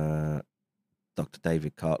Dr.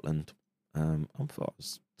 David Cartland. I'm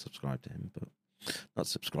subscribed to him, but Not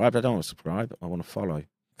subscribe. I don't want to subscribe. I want to follow.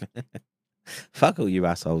 Fuck all you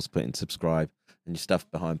assholes putting subscribe and your stuff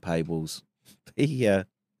behind paywalls.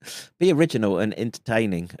 Be original and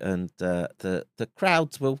entertaining, and the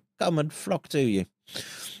crowds will come and flock to you.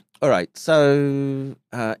 All right, so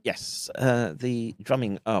yes, the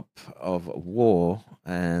drumming up of war,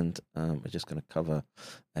 and we're just going to cover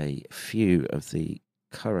a few of the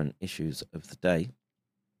current issues of the day.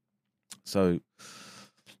 So,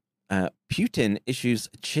 Putin issues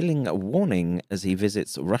a chilling warning as he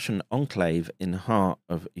visits Russian enclave in heart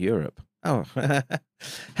of Europe. Oh,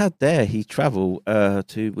 how dare he travel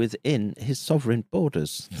to within his sovereign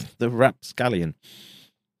borders, the rapscallion.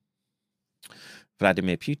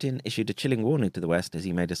 Vladimir Putin issued a chilling warning to the West as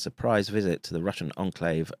he made a surprise visit to the Russian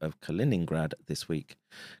enclave of Kaliningrad this week.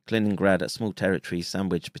 Kaliningrad, a small territory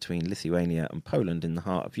sandwiched between Lithuania and Poland in the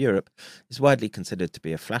heart of Europe, is widely considered to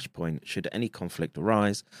be a flashpoint should any conflict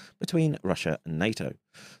arise between Russia and NATO.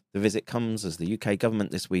 The visit comes as the UK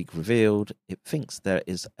government this week revealed it thinks there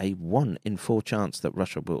is a 1 in 4 chance that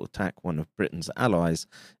Russia will attack one of Britain's allies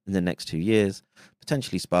in the next 2 years,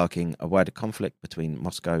 potentially sparking a wider conflict between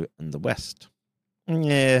Moscow and the West.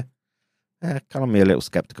 Yeah, kind of me a little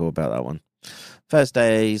skeptical about that one.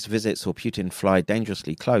 Thursday's visit saw Putin fly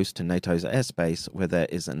dangerously close to NATO's airspace, where there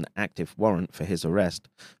is an active warrant for his arrest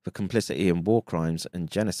for complicity in war crimes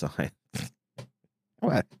and genocide.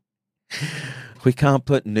 Well, we can't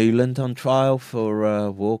put Nuland on trial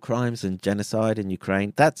for war crimes and genocide in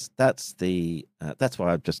Ukraine. That's why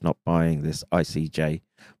I'm just not buying this ICJ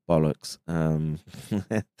bollocks.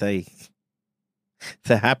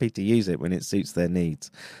 They're happy to use it when it suits their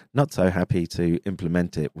needs, not so happy to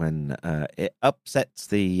implement it when it upsets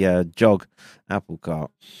the ZOG apple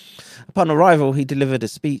cart. Upon arrival, he delivered a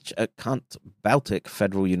speech at Kant Baltic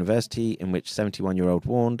Federal University in which 71-year-old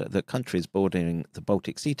warned that countries bordering the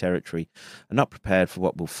Baltic Sea territory are not prepared for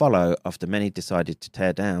what will follow after many decided to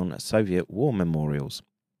tear down Soviet war memorials.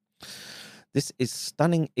 This is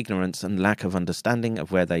stunning ignorance and lack of understanding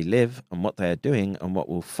of where they live and what they are doing and what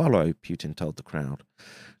will follow, Putin told the crowd.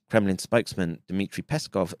 Kremlin spokesman Dmitry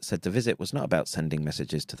Peskov said the visit was not about sending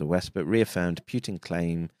messages to the West, but reaffirmed Putin's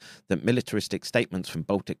claim that militaristic statements from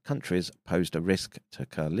Baltic countries posed a risk to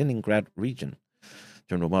Kaliningrad region.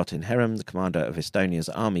 General Martin Herem, the commander of Estonia's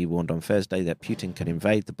army, warned on Thursday that Putin could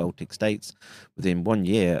invade the Baltic states within 1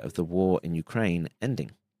 year of the war in Ukraine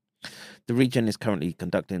ending. The region is currently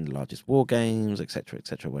conducting the largest war games, etc.,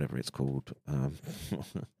 whatever it's called.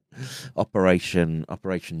 Operation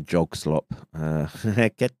Jog Slop.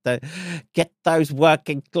 Get those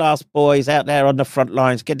working class boys out there on the front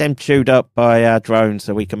lines. Get them chewed up by our drones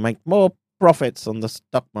so we can make more profits on the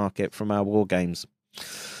stock market from our war games.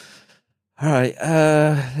 All right,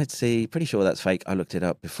 let's see. Pretty sure that's fake. I looked it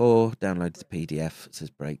up before. Downloaded the PDF. It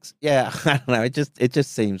says breaks. Yeah, I don't know. It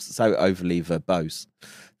just seems so overly verbose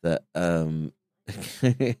that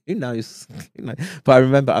who knows? But I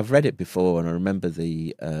remember I've read it before, and I remember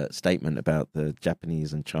the statement about the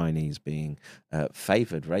Japanese and Chinese being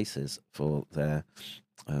favoured races for their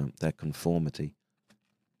conformity.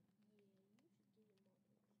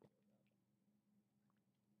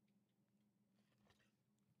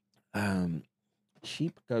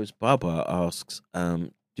 Sheep Goes Baba asks,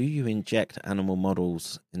 do you inject animal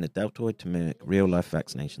models in the deltoid to mimic real life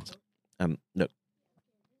vaccinations? No.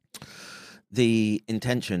 The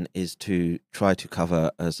intention is to try to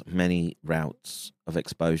cover as many routes of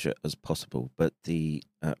exposure as possible, but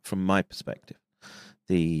from my perspective,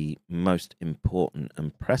 the most important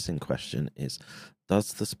and pressing question is,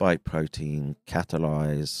 does the spike protein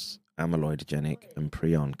catalyze amyloidogenic and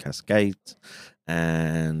prion cascades?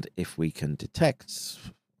 And if we can detect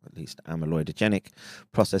at least amyloidogenic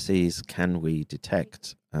processes, can we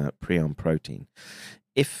detect prion protein?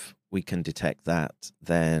 If we can detect that,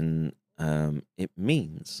 then it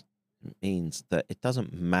means that it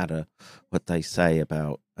doesn't matter what they say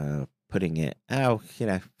about putting it out.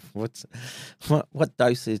 What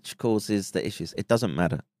dosage causes the issues. It doesn't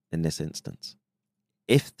matter in this instance.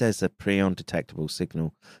 If there's a prion detectable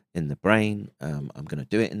signal in the brain, I'm going to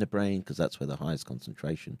do it in the brain because that's where the highest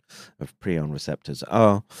concentration of prion receptors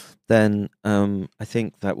are, then I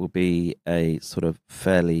think that will be a sort of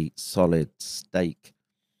fairly solid stake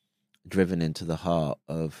driven into the heart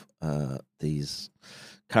of these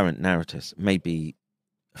current narratives. Maybe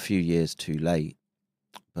a few years too late,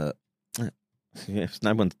 but if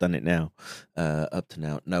no one's done it now, up to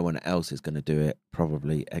now, no one else is going to do it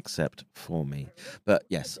probably except for me. But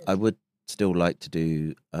yes, I would still like to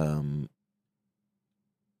do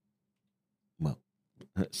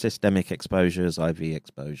systemic exposures, IV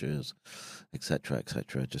exposures, etc.,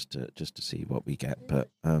 just to see what we get. But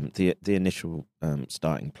the initial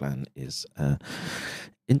starting plan is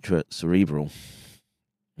intracerebral.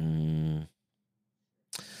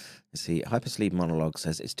 Let's see, Hypersleep Monologue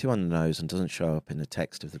says it's too on the nose and doesn't show up in the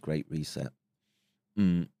text of the Great Reset.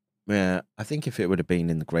 Yeah, I think if it would have been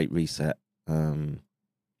in the Great Reset,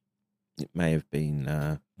 it may have been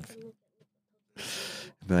a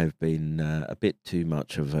bit too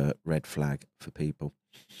much of a red flag for people.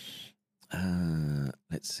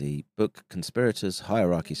 Let's see, book Conspirators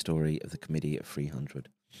Hierarchy Story of the Committee of 300.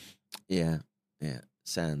 Yeah,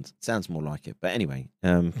 sounds more like it. But anyway,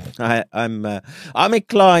 I'm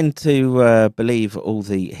inclined to believe all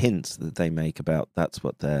the hints that they make about that's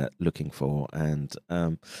what they're looking for. And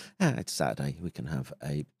it's Saturday, we can have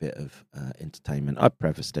a bit of entertainment. I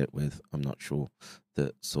prefaced it with I'm not sure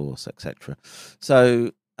the source, etc.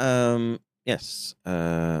 So yes,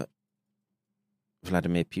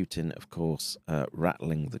 Vladimir Putin, of course,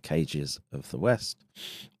 rattling the cages of the West.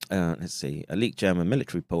 Let's see. A leaked German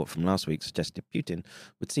military report from last week suggested Putin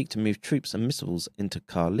would seek to move troops and missiles into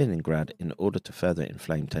Kaliningrad in order to further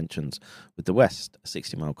inflame tensions with the West. A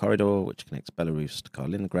 60-mile corridor, which connects Belarus to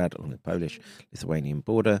Kaliningrad along the Polish-Lithuanian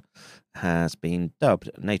border, has been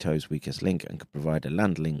dubbed NATO's weakest link and could provide a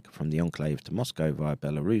land link from the enclave to Moscow via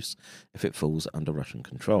Belarus if it falls under Russian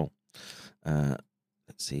control.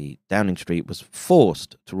 Let's see, Downing Street was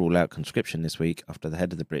forced to rule out conscription this week after the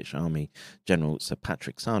head of the British Army, General Sir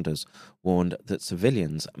Patrick Sanders, warned that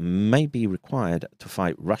civilians may be required to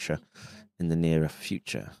fight Russia in the nearer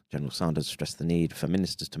future. General Sanders stressed the need for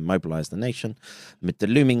ministers to mobilise the nation amid the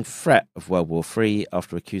looming threat of World War III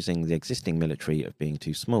after accusing the existing military of being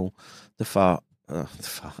too small to fight a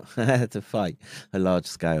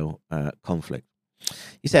large-scale conflict.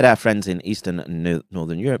 He said our friends in Eastern and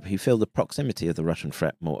Northern Europe who feel the proximity of the Russian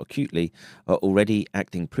threat more acutely are already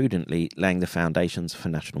acting prudently, laying the foundations for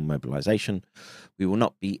national mobilisation. We will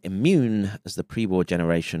not be immune as the pre-war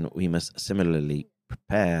generation. We must similarly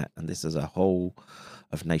prepare, and this is a whole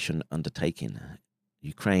of nation undertaking.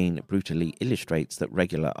 Ukraine brutally illustrates that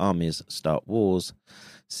regular armies start wars,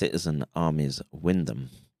 citizen armies win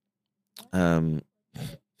them.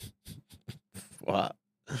 What?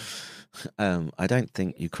 I don't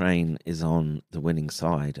think Ukraine is on the winning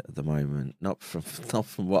side at the moment. Not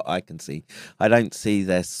from what I can see. I don't see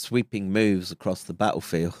their sweeping moves across the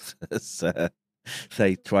battlefield as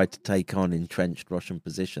they try to take on entrenched Russian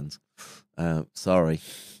positions. Sorry.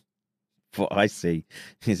 What I see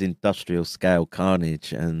is industrial scale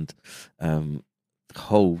carnage and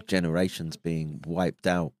whole generations being wiped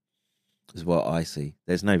out. Is what I see.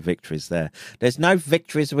 There's no victories there. There's no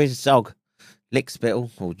victories with ZOG. Lickspittle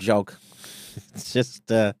or jog. It's just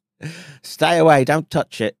stay away, don't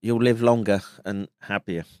touch it. You'll live longer and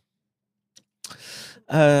happier.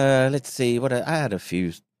 Let's see. I had a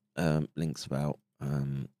few links about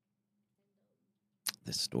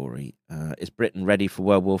this story. Is Britain ready for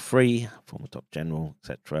World War III? Former top general,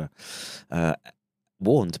 etc.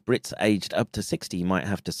 Warned Brits aged up to 60 might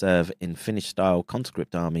have to serve in Finnish-style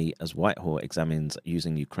conscript army as Whitehall examines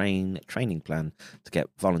using Ukraine training plan to get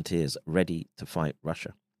volunteers ready to fight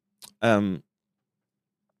Russia. Do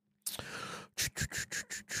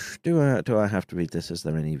I have to read this? Is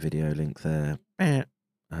there any video link there?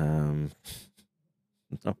 Not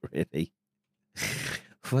really.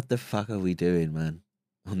 What the fuck are we doing, man?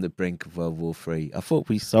 On the brink of World War III. I thought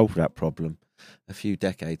we solved that problem a few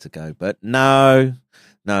decades ago, but no,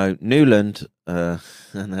 Newland and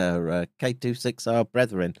her K26R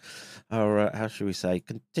brethren are, how should we say,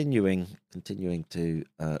 continuing to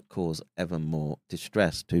cause ever more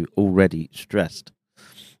distress to already stressed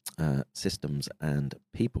systems and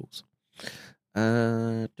peoples.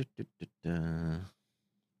 All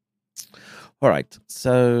right,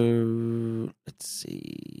 so let's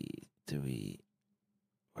see.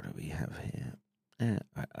 What do we have here?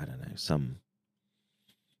 I don't know, some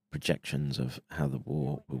projections of how the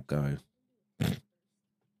war will go.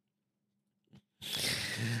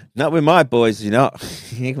 Not with my boys, you know.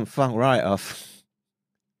 You can fuck right off.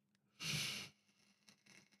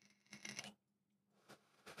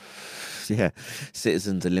 Yeah,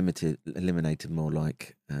 citizens are eliminated more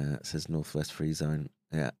like, says Northwest Free Zone.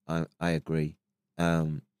 Yeah, I agree.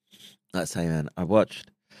 Let's say, man, I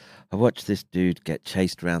watched this dude get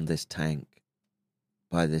chased around this tank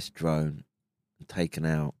by this drone and taken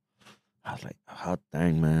out. I was like, oh,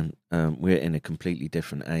 dang, man. We're in a completely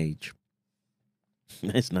different age.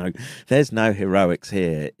 There's no heroics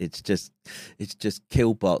here. It's just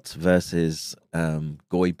killbots versus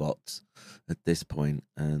goybots at this point,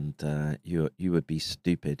 and you would be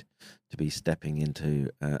stupid to be stepping into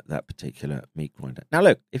that particular meat grinder. Now,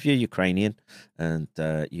 look, if you're Ukrainian and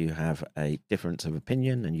you have a difference of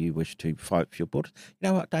opinion and you wish to fight for your borders, you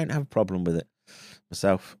know what? I don't have a problem with it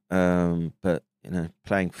myself. But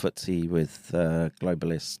playing footsie with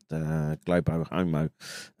globalist, globo homo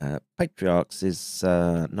patriarchs is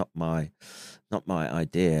not my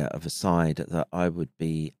idea of a side that I would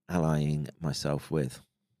be allying myself with.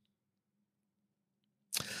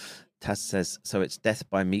 Taz says, so it's death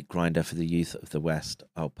by meat grinder for the youth of the West.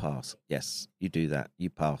 I'll pass. Yes, you do that. You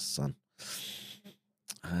pass, son.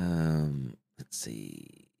 Let's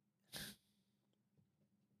see.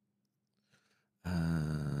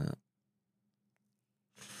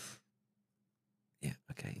 Yeah,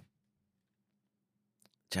 okay.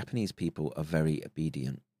 Japanese people are very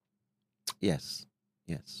obedient. Yes.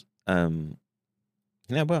 Well,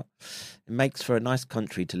 it makes for a nice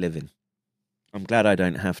country to live in. I'm glad I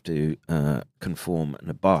don't have to conform and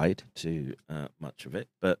abide to much of it,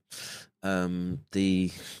 but I'm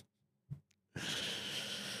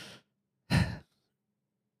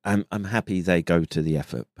happy they go to the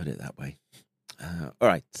effort. Put it that way. All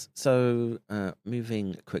right. So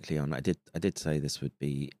moving quickly on, I did say this would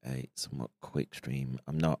be a somewhat quick stream.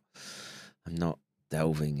 I'm not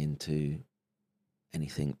delving into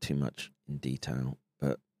anything too much in detail,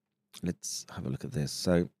 but let's have a look at this.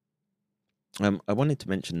 So I wanted to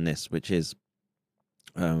mention this, which is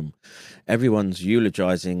everyone's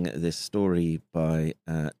eulogizing this story by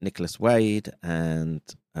Nicholas Wade and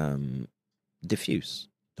diffuse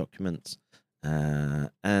documents,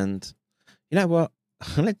 and you know what?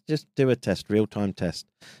 Let's just do a test, real-time test.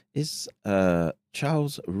 Is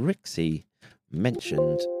Charles Rixey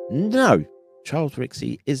mentioned? No, Charles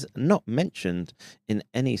Rixey is not mentioned in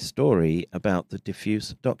any story about the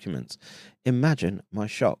diffuse documents. Imagine my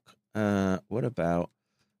shock. What about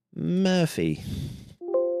Murphy?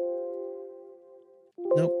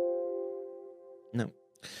 No.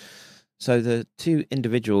 So the two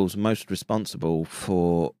individuals most responsible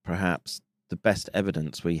for perhaps the best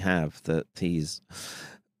evidence we have that these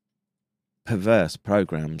perverse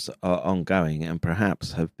programs are ongoing and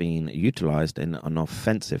perhaps have been utilized in an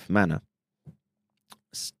offensive manner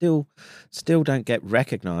still don't get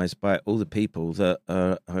recognized by all the people that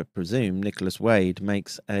I presume Nicholas Wade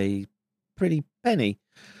makes a pretty penny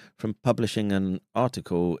from publishing an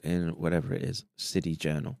article in whatever it is, City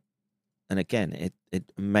Journal. And again, it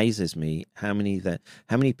amazes me how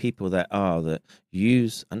many people there are that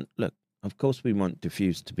use, and look, of course we want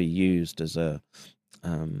diffuse to be used as a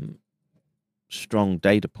strong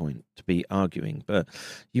data point to be arguing, but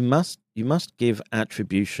you must give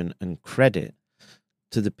attribution and credit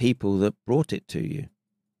to the people that brought it to you.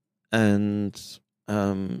 And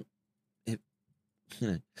it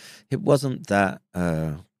wasn't that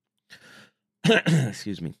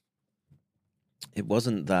excuse me, it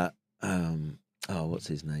wasn't that what's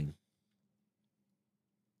his name,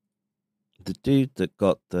 the dude that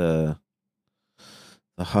got the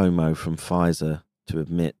homo from Pfizer to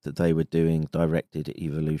admit that they were doing directed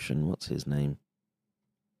evolution. What's his name?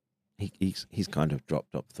 He's kind of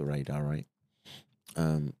dropped off the radar, right?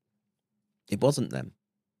 It wasn't them.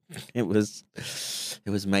 It was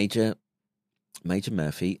Major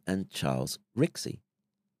Murphy and Charles Rixey,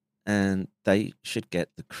 and they should get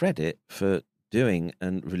the credit for doing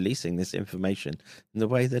and releasing this information in the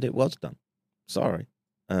way that it was done. Sorry,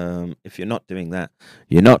 if you're not doing that,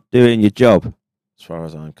 you're not doing your job, as far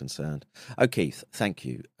as I'm concerned. Oh, Keith, thank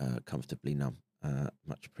you. Comfortably numb,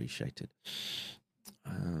 much appreciated.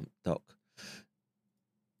 Doc.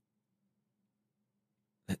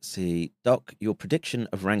 Let's see. Doc, your prediction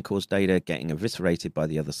of Rancor's data getting eviscerated by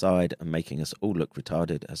the other side and making us all look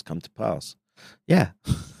retarded has come to pass. Yeah,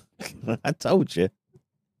 I told you.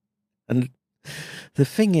 And the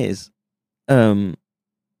thing is, the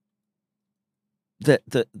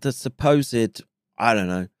supposed, I don't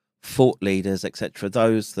know, thought leaders, etc.,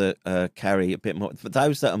 those that carry a bit more,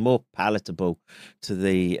 those that are more palatable to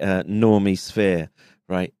the normie sphere,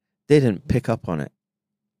 right, didn't pick up on it.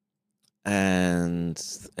 And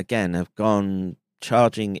again, have gone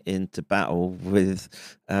charging into battle with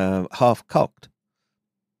half cocked.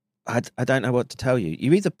 I don't know what to tell you.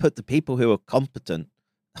 You either put the people who are competent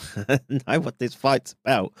know what this fight's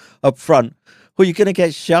about up front, or you're going to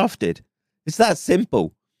get shafted. It's that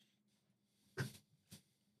simple.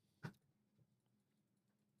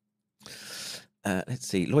 Let's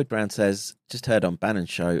see. Lloyd Brown says, just heard on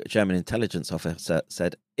Bannon's show, a German intelligence officer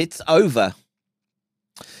said, it's over.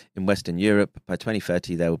 In Western Europe, by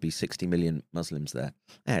 2030, there will be 60 million Muslims there.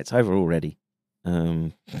 Yeah, it's over already.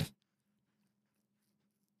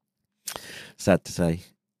 Sad to say.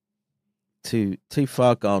 Too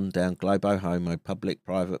far gone down Globo Homo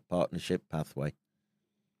public-private partnership pathway.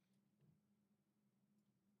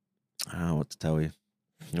 What to tell you?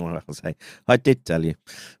 What I'll say. I did tell you.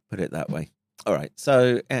 Put it that way. All right.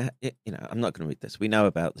 So, I'm not going to read this. We know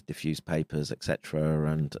about the diffuse papers,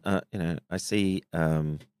 etc. And, I see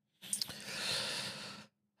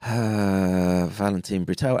Valentin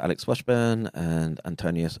Bruttel, Alex Washburn, and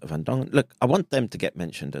Antonius Van Dongen. Look, I want them to get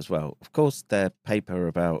mentioned as well. Of course, their paper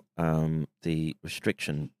about the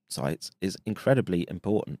restriction sites is incredibly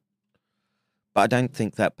important. But I don't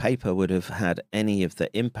think that paper would have had any of the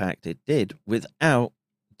impact it did without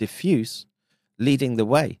diffuse leading the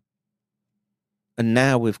way. And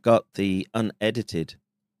now we've got the unedited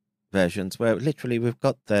versions where literally we've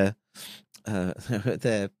got their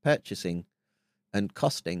purchasing and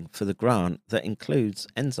costing for the grant that includes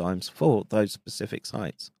enzymes for those specific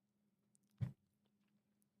sites.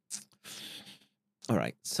 All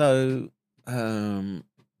right, so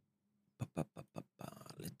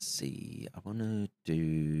let's see. I want to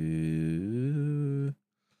do.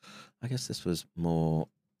 I guess this was more.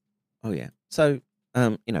 Oh yeah. So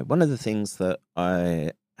one of the things that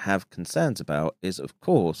I have concerns about is, of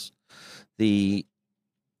course, the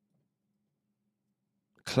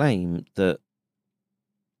claim that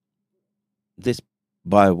this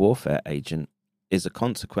biowarfare agent is a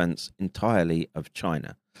consequence entirely of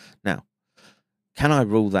China. Now, can I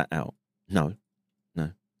rule that out? No.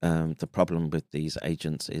 The problem with these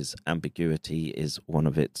agents is ambiguity is one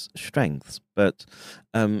of its strengths. But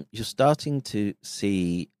you're starting to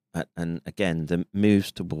see, and again, the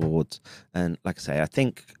moves towards, and like I say, I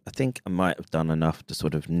think I might have done enough to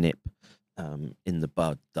sort of nip in the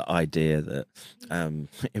bud the idea that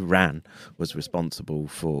Iran was responsible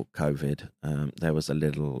for COVID. There was a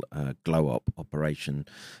little glow-up operation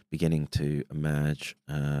beginning to emerge.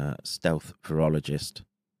 Stealth virologist.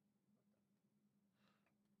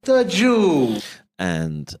 The Jew.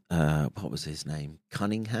 And what was his name?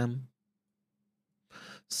 Cunningham?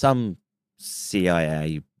 Some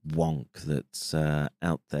CIA wonk that's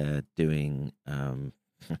out there doing,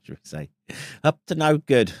 what should we say, up to no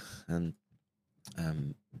good. And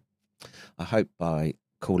I hope by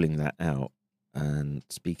calling that out and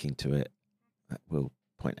speaking to it, will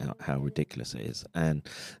point out how ridiculous it is. And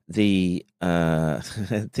the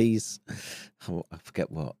these, I forget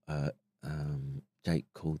what Jake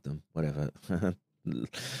called them, whatever.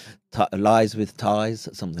 Lies with ties,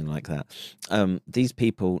 something like that. These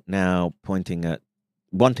people now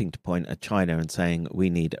wanting to point at China and saying we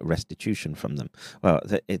need restitution from them. Well,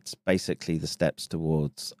 it's basically the steps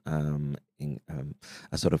towards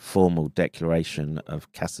a sort of formal declaration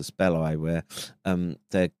of casus belli, where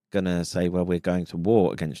they're going to say, well, we're going to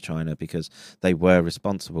war against China because they were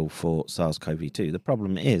responsible for SARS-CoV-2. The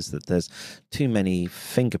problem is that there's too many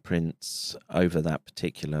fingerprints over that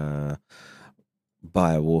particular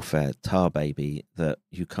biowarfare tar baby that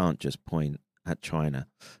you can't just point at China.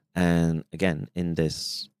 And again, in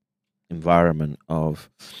this environment of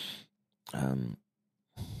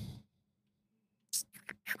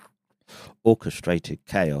orchestrated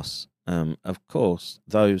chaos, of course,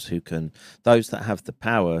 those that have the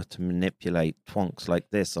power to manipulate twonks like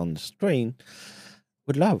this on the screen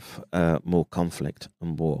would love more conflict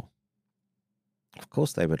and war. Of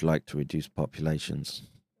course, they would like to reduce populations.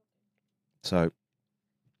 So,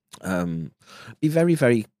 be very,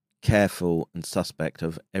 very careful and suspect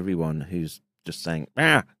of everyone who's just saying,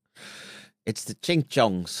 it's the Ching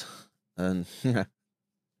Chongs. And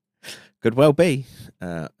could well be.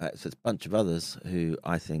 It's a bunch of others who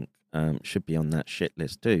I think should be on that shit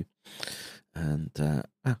list too. And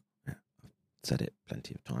I've said it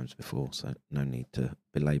plenty of times before, so no need to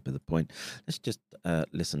belabor the point. Let's just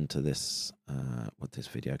listen to this, what this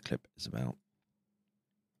video clip is about.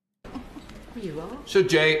 You are. So,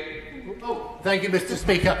 Jay. Oh, thank you, Mr.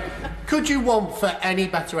 Speaker. Could you want for any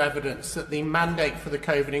better evidence that the mandate for the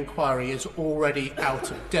COVID inquiry is already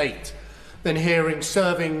out of date than hearing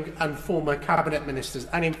serving and former cabinet ministers,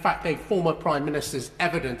 and in fact a former prime minister's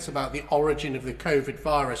evidence about the origin of the COVID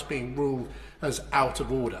virus being ruled as out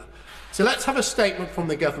of order? So let's have a statement from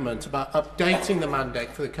the government about updating the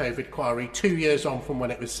mandate for the COVID inquiry 2 years on from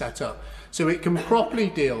when it was set up, so it can properly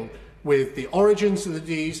deal with the origins of the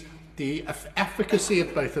disease, the efficacy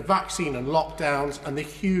of both the vaccine and lockdowns, and the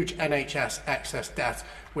huge NHS excess debt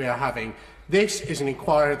we are having. This is an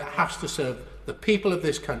inquiry that has to serve the people of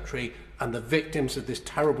this country and the victims of this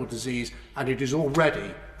terrible disease, and it is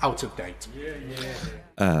already out of date.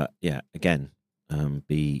 Again,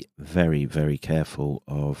 be very, very careful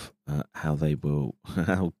of how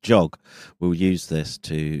ZOG will use this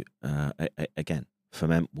to, again,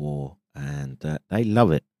 foment war. And they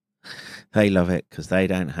love it. They love it because they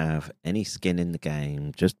don't have any skin in the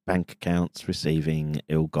game, just bank accounts receiving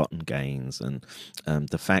ill-gotten gains. And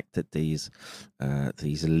the fact that these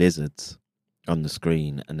lizards on the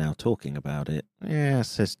screen are now talking about it,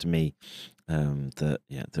 says to me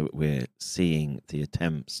that we're seeing the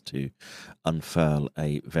attempts to unfurl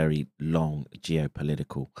a very long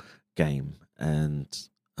geopolitical game. And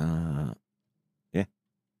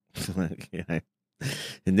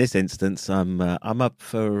in this instance, I'm up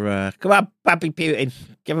for come on, Pappy Putin,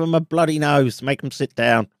 give him a bloody nose, make him sit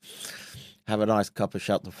down, have a nice cup of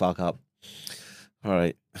shut the fuck up. All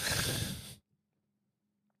right.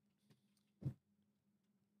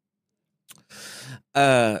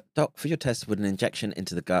 Doc, for your test, would an injection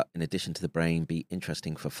into the gut in addition to the brain be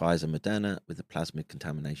interesting for Pfizer Moderna with the plasmid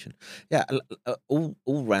contamination? Yeah, all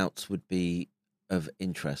routes would be of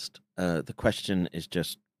interest. The question is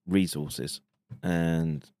just resources.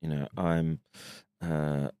 And I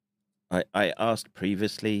asked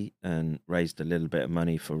previously and raised a little bit of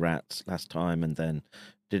money for rats last time, and then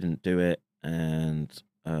didn't do it. And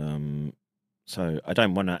so I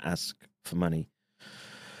don't want to ask for money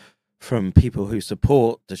from people who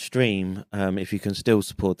support the stream. If you can still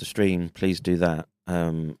support the stream, please do that.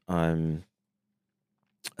 I'm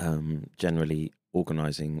generally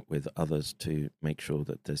organising with others to make sure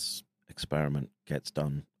that this experiment gets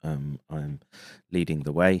done. I'm leading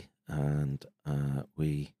the way, and I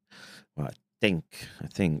think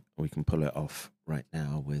we can pull it off right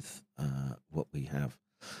now with what we have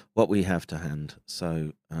to hand.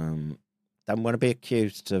 So don't want to be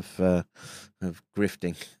accused of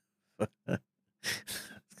grifting.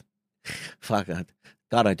 Fuck,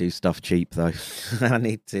 God, I do stuff cheap though. I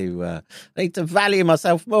need to value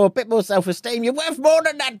myself more, a bit more self-esteem. You're worth more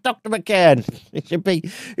than that, Dr. McCann. You should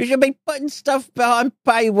be putting stuff behind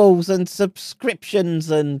paywalls and subscriptions.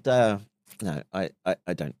 And no, I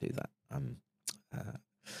don't do that.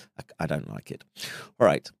 I don't like it. All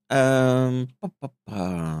right.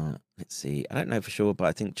 Let's see. I don't know for sure, but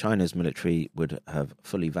I think China's military would have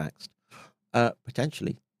fully vaxxed.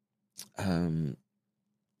 Potentially.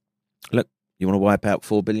 Look. You want to wipe out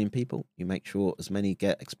 4 billion people? You make sure as many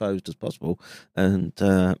get exposed as possible, and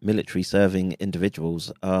military serving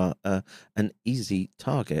individuals are an easy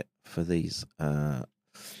target for these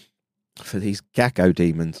Gacko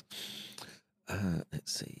demons.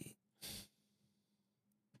 Let's see.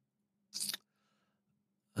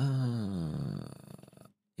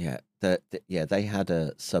 They had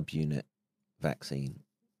a subunit vaccine,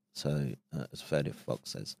 so as Ferdy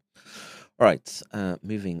Fox says. All right,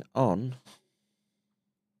 moving on.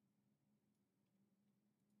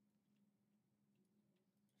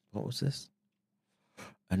 What was this?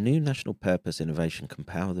 A new national purpose innovation can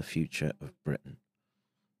power the future of Britain.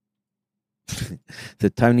 The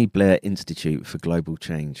Tony Blair Institute for Global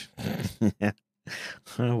Change. Yeah.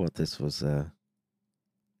 Oh, what this was.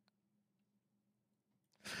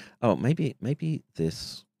 Oh, maybe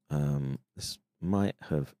this this might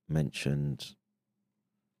have mentioned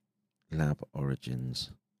Lab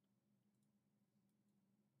Origins.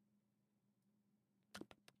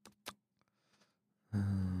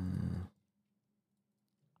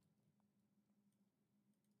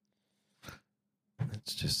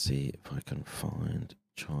 Let's just see if I can find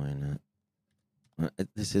China.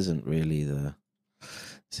 This isn't really the...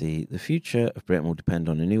 See, the future of Britain will depend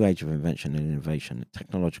on a new age of invention and innovation.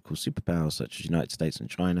 Technological superpowers such as the United States and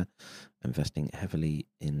China are investing heavily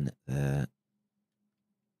in their...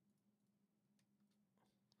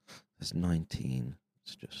 There's 19.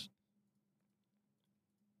 It's just...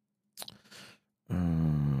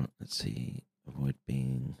 let's see. Avoid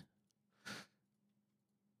being...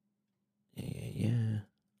 Yeah.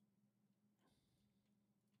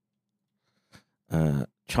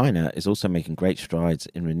 China is also making great strides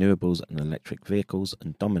in renewables and electric vehicles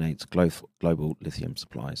and dominates global lithium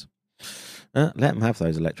supplies. Let them have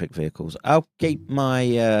those electric vehicles. I'll keep my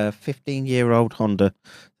 15-year-old Honda.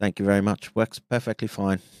 Thank you very much. Works perfectly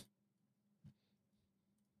fine.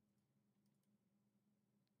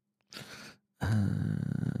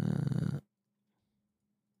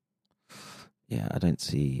 Yeah, I don't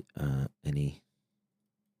see any.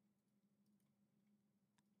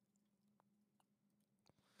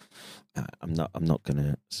 I'm not going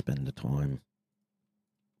to spend the time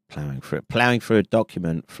plowing through a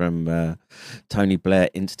document from Tony Blair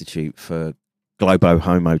Institute for Globo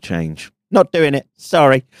Homo Change. Not doing it.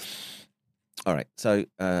 Sorry. All right, so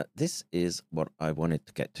this is what I wanted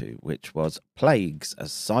to get to, which was plagues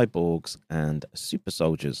as cyborgs and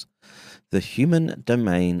supersoldiers, the human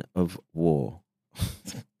domain of war.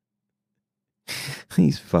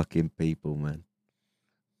 These fucking people, man.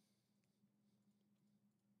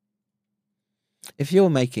 If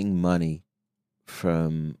you're making money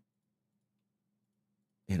from,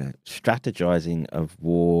 strategizing of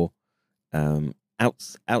war,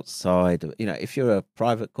 outside of, if you're a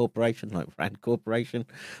private corporation like Rand Corporation,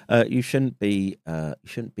 you shouldn't be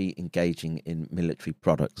engaging in military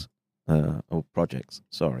products or projects.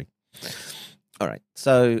 Sorry. All right.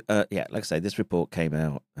 So like I say, this report came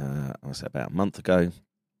out I say about a month ago.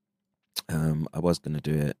 I was going to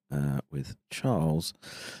do it with Charles,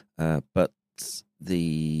 but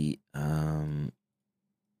the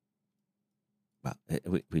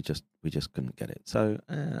we just couldn't get it. So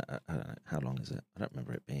I don't know, how long is it? I don't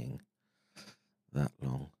remember it being that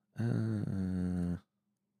long.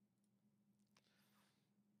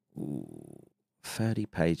 30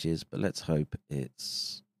 pages, but let's hope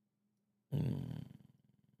it's.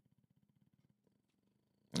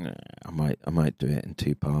 I might do it in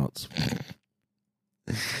 2 parts.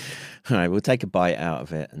 All right, we'll take a bite out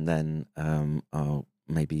of it, and then I'll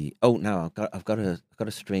maybe. Oh no, I've got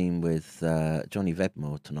a stream with Johnny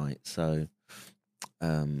Vedmore tonight, so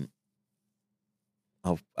I'll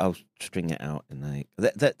string it out in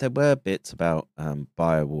there were bits about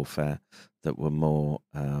biowarfare that were more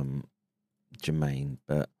germane,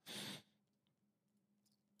 but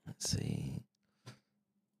let's see.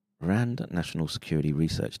 RAND National Security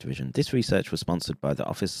Research Division. This research was sponsored by the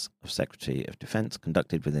Office of Secretary of Defense,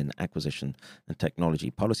 conducted within Acquisition and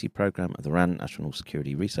Technology Policy Program of the RAND National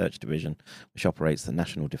Security Research Division, which operates the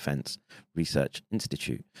National Defense Research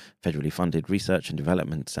Institute, federally funded research and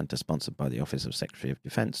development center sponsored by the Office of Secretary of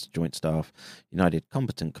Defense, Joint Staff, United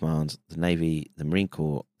Combatant Commands, the Navy, the Marine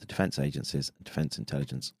Corps, the Defense Agencies, and Defense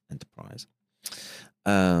Intelligence Enterprise.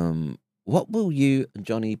 What will you and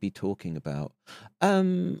Johnny be talking about?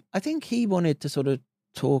 I think he wanted to sort of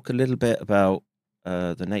talk a little bit about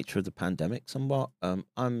the nature of the pandemic somewhat. I'm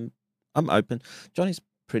open. Johnny's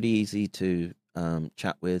pretty easy to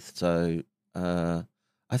chat with, so I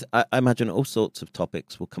imagine all sorts of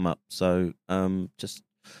topics will come up. So just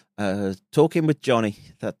talking with Johnny.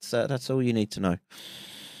 That's all you need to know.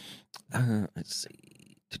 Let's see.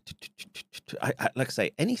 Like I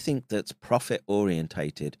say, anything that's profit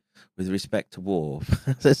orientated with respect to war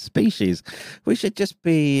as a species, we should just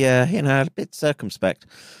be a bit circumspect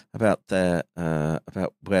about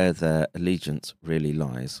about where their allegiance really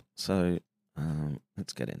lies. So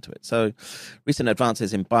let's get into it. So recent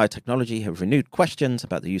advances in biotechnology have renewed questions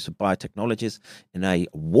about the use of biotechnologies in a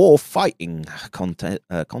war fighting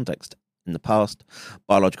context. In the past,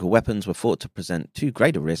 biological weapons were thought to present too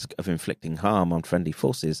great a risk of inflicting harm on friendly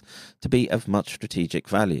forces to be of much strategic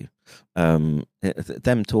value. Them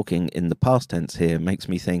talking in the past tense here makes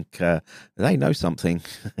me think they know something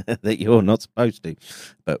that you're not supposed to,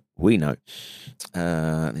 but we know.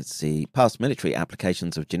 Let's see. Past military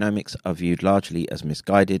applications of genomics are viewed largely as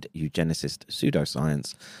misguided eugenicist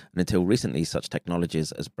pseudoscience, and until recently such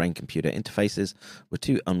technologies as brain-computer interfaces were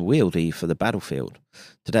too unwieldy for the battlefield.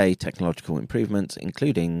 Today, technological improvements,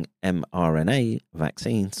 including mRNA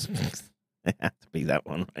vaccines... It had to be that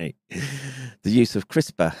one, right? The use of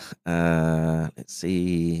CRISPR, let's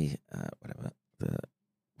see,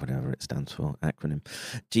 whatever it stands for, acronym,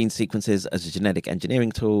 gene sequences as a genetic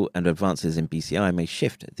engineering tool, and advances in BCI may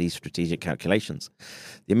shift these strategic calculations.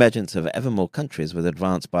 The emergence of ever more countries with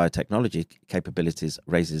advanced biotechnology capabilities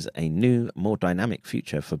raises a new, more dynamic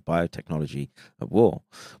future for biotechnology at war.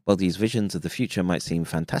 While these visions of the future might seem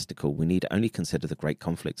fantastical, we need only consider the great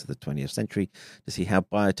conflicts of the 20th century to see how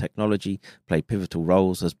biotechnology played pivotal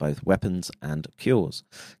roles as both weapons and cures.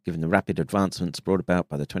 Given the rapid advancements brought about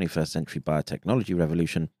by the 21st century biotechnology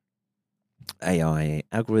revolution, AI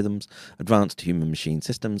algorithms, advanced human-machine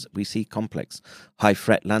systems, we see complex,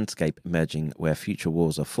 high-threat landscape emerging where future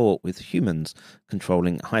wars are fought with humans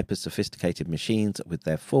controlling hyper-sophisticated machines with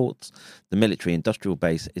their thoughts. The military-industrial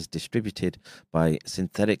base is distributed by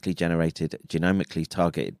synthetically generated, genomically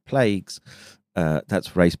targeted plagues.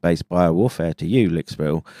 That's race-based biowarfare to you,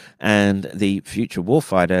 Licksville. And the future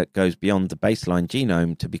warfighter goes beyond the baseline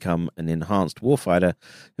genome to become an enhanced warfighter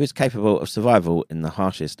who is capable of survival in the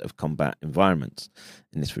harshest of combat environments.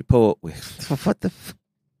 In this report, what the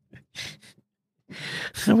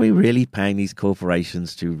are we really paying these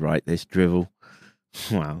corporations to write this drivel?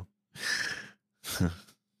 Wow.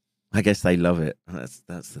 I guess they love it.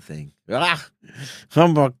 That's the thing. Ah! Oh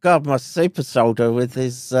my God, my super soldier with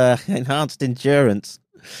his enhanced endurance.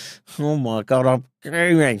 Oh my God, I'm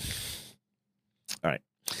screaming.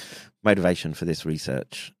 Motivation for this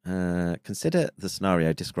research. Consider the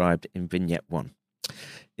scenario described in Vignette 1.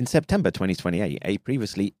 In September 2028, a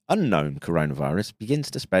previously unknown coronavirus begins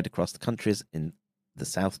to spread across the countries in the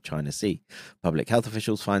South China Sea. Public health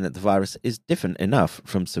officials find that the virus is different enough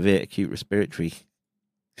from severe acute respiratory.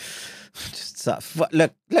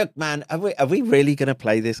 Look, man, are we really going to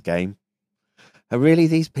play this game? Are really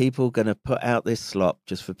these people going to put out this slop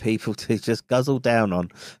just for people to just guzzle down on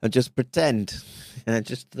and just pretend? All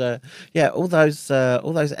those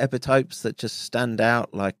epitopes that just stand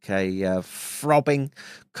out like a throbbing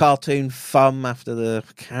cartoon thumb after the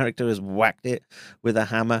character has whacked it with a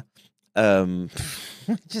hammer. We're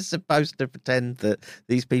just supposed to pretend that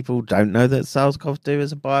these people don't know that SARS-CoV-2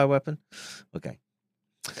 is a bioweapon. Okay,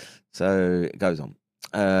 so it goes on.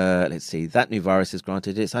 Let's see. That new virus is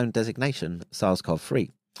granted its own designation,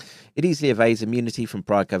 SARS-CoV-3. It easily evades immunity from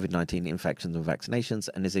prior COVID-19 infections and vaccinations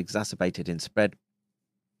and is exacerbated in spread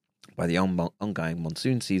by the ongoing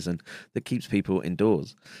monsoon season that keeps people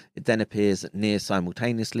indoors. It then appears near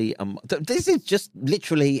simultaneously. This is just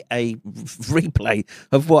literally a replay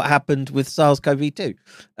of what happened with SARS-CoV-2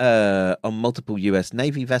 on multiple US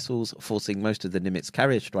Navy vessels, forcing most of the Nimitz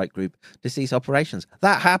carrier strike group to cease operations.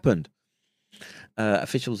 That happened.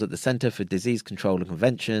 Officials at the Center for Disease Control and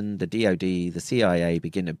Prevention, the DoD, the CIA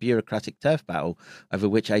begin a bureaucratic turf battle over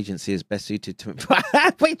which agency is best suited to...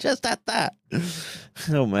 We just had that!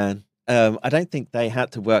 Oh, man. I don't think they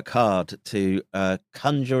had to work hard to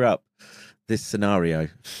conjure up this scenario.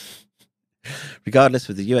 Regardless,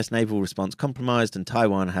 with the US naval response compromised and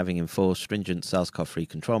Taiwan having enforced stringent SARS-CoV-3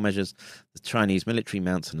 control measures, the Chinese military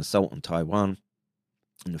mounts an assault on Taiwan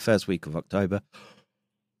in the first week of October.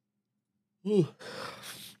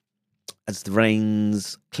 As the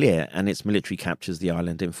rains clear and its military captures the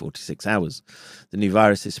island in 46 hours. The new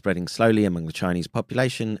virus is spreading slowly among the Chinese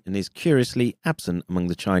population and is curiously absent among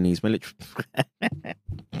the Chinese military.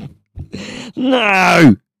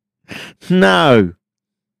 No!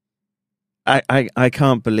 I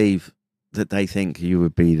can't believe that they think you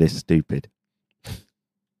would be this stupid.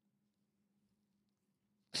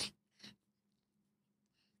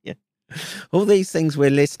 All these things we're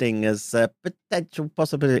listing as potential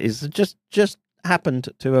possibilities just happened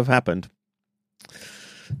to have happened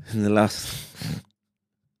in the last...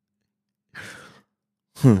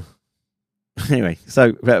 Anyway,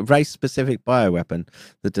 so race-specific bioweapon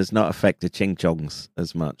that does not affect the Ching Chongs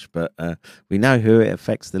as much, but we know who it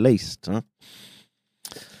affects the least. Huh?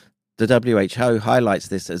 The WHO highlights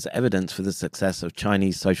this as evidence for the success of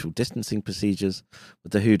Chinese social distancing procedures.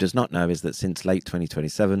 What the WHO does not know is that since late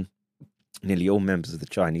 2027, nearly all members of the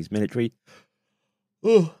Chinese military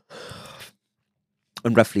and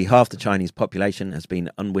roughly half the Chinese population has been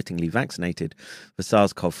unwittingly vaccinated for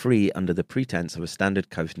SARS-CoV-3 under the pretense of a standard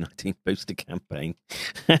COVID-19 booster campaign.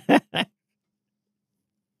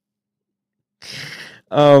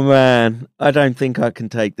 Oh, man. I don't think I can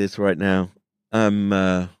take this right now.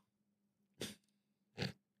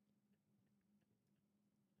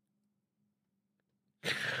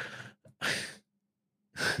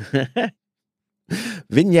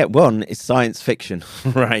 Vignette 1 is science fiction,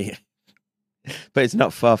 right? But it's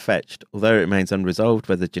not far-fetched, although it remains unresolved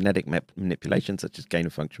whether genetic manipulation, such as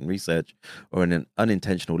gain-of-function research or an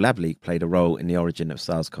unintentional lab leak, played a role in the origin of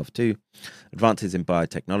SARS-CoV-2. Advances in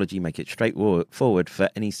biotechnology make it straightforward for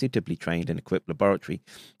any suitably trained and equipped laboratory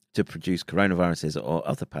to produce coronaviruses or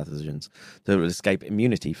other pathogens that will escape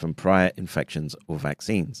immunity from prior infections or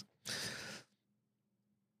vaccines.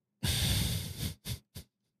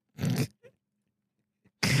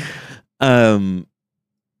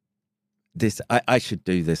 I should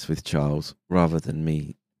do this with Charles rather than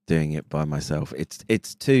me doing it by myself.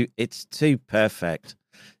 It's too perfect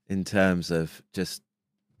in terms of just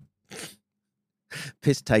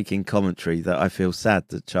piss taking commentary that I feel sad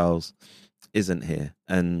that Charles isn't here.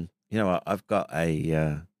 And you know what? I've got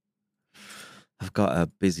a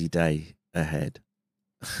busy day ahead,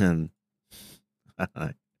 and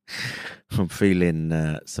I'm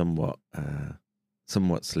feeling somewhat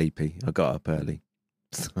sleepy. I got up early,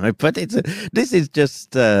 but this is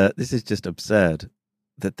just absurd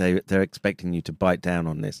that they're expecting you to bite down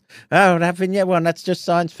on this. Oh, that Vignette 1, that's just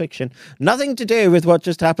science fiction. Nothing to do with what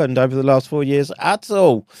just happened over the last 4 years at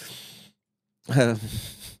all.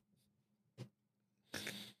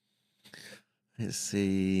 Let's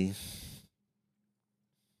see.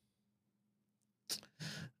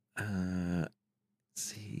 Let's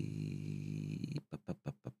see.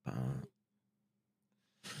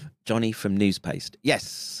 Johnny from Newspaste.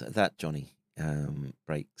 Yes, that Johnny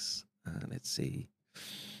breaks. Let's see.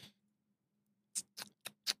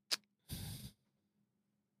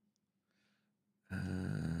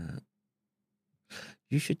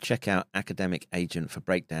 You should check out Academic Agent for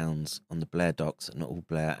breakdowns on the Blair docs and all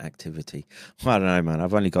Blair activity. I don't know, man.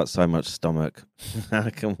 I've only got so much stomach.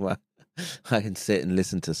 I can sit and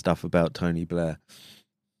listen to stuff about Tony Blair.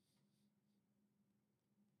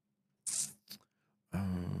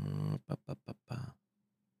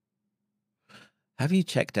 Have you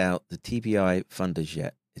checked out the TBI funders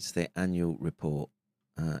yet? It's their annual report.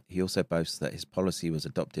 He also boasts that his policy was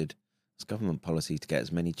adopted as government policy to get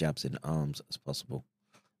as many jabs in arms as possible.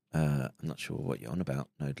 I'm not sure what you're on about,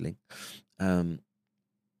 Nodeling. Let's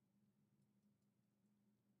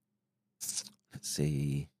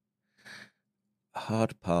see.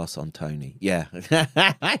 Hard pass on Tony. Yeah,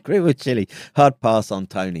 I agree with Chili. Hard pass on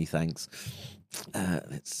Tony, thanks.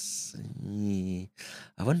 Let's see.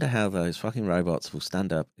 I wonder how those fucking robots will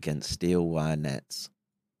stand up against steel wire nets.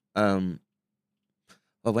 Well,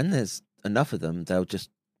 when there's enough of them, they'll just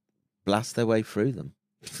blast their way through them.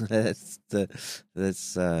 It's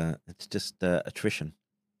just attrition.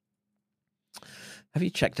 Have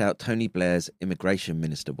you checked out Tony Blair's immigration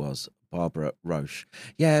minister was Barbara Roche?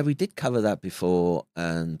 Yeah, we did cover that before,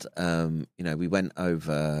 and we went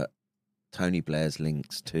over Tony Blair's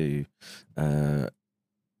links to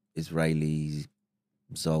Israeli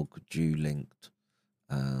ZOG Jew-linked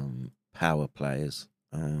power players.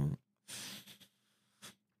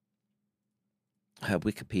 Her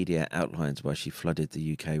Wikipedia outlines why she flooded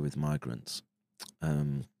the UK with migrants.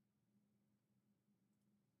 I'm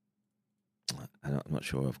not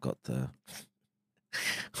sure I've got the...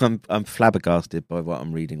 I'm flabbergasted by what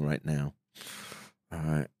I'm reading right now. All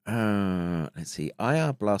right. Let's see.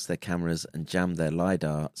 IR blast their cameras and jam their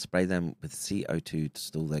LiDAR, spray them with CO2 to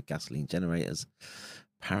stall their gasoline generators.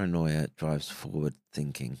 Paranoia drives forward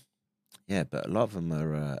thinking. Yeah, but a lot of them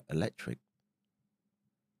are electric.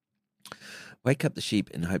 Wake up the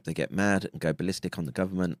sheep in hope they get mad and go ballistic on the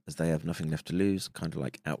government as they have nothing left to lose, kind of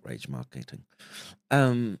like outrage marketing.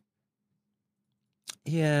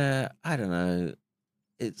 Yeah, I don't know.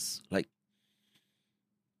 It's like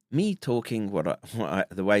me talking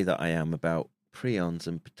the way that I am about prions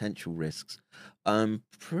and potential risks. I'm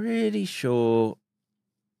pretty sure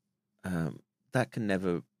that can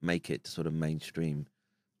never make it to sort of mainstream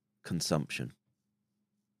consumption.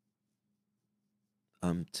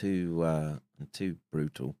 I'm too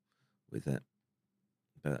brutal with it,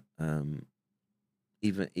 but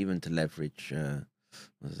even to leverage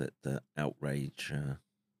the outrage.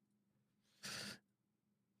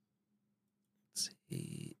 Let's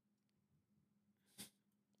see.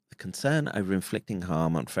 The concern over inflicting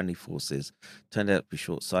harm on friendly forces turned out to be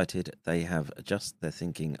short-sighted. They have adjusted their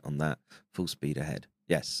thinking on that. Full speed ahead.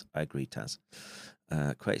 Yes, I agree, Taz.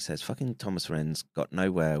 Quake says, fucking Thomas Wren's got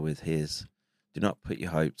nowhere with his do not put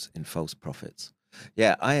your hopes in false prophets.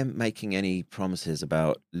 Yeah, I am making any promises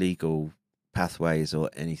about legal pathways or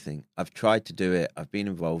anything. I've tried to do it. I've been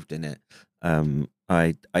involved in it.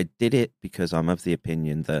 I did it because I'm of the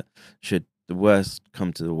opinion that should the worst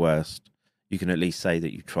come to the worst, you can at least say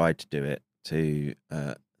that you tried to do it to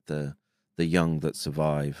the young that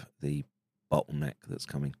survive the bottleneck that's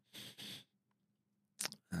coming.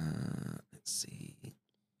 Let's see.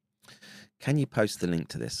 Can you post the link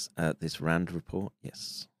to this RAND report?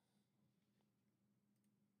 Yes.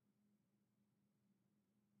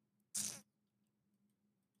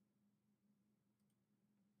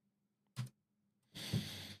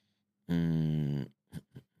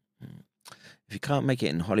 If you can't make it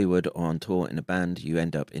in Hollywood or on tour in a band, you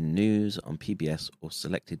end up in news, on PBS, or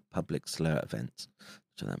selected public slur events.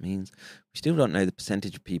 So that means we still don't know the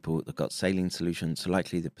percentage of people that got saline solution, so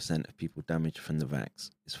likely the percent of people damaged from the vax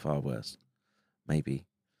is far worse. Maybe.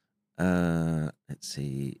 Let's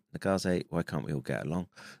see. Nagaze, why can't we all get along?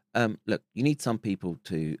 Look, you need some people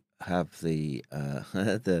to have the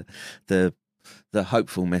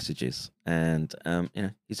hopeful messages, and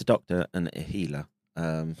he's a doctor and a healer.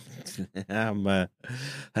 How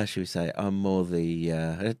should we say? I'm more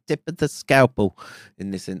the tip of the scalpel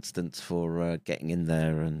in this instance for getting in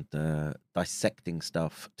there and dissecting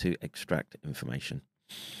stuff to extract information.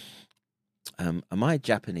 Am I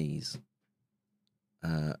Japanese?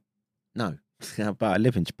 No, but I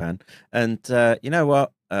live in Japan, and you know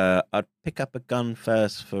what? I'd pick up a gun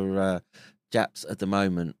first for Japs at the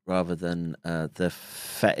moment, rather than the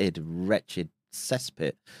fetid, wretched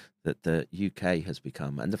cesspit that the UK has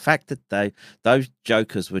become. And the fact that those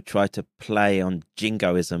jokers would try to play on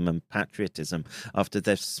jingoism and patriotism after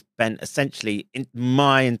they've spent essentially in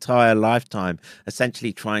my entire lifetime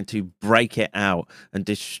essentially trying to break it out and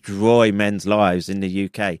destroy men's lives in the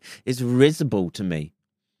UK is risible to me.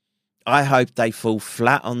 I hope they fall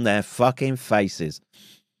flat on their fucking faces.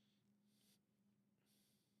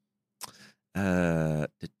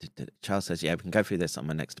 Charles says, "Yeah, we can go through this on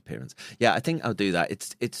my next appearance." Yeah, I think I'll do that.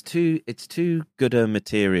 It's too good a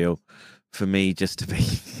material for me just to be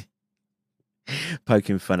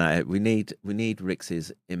poking fun at it. We need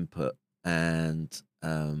Rix's input, and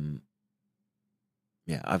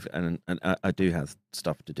yeah, I do have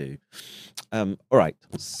stuff to do. All right,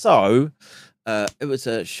 so it was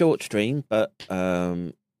a short stream, but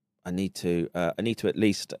I need to at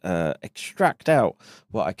least extract out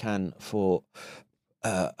what I can for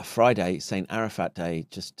a Friday, St. Arafat Day,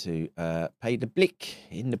 just to pay the blick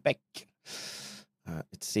in the beck.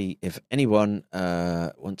 Let's see if anyone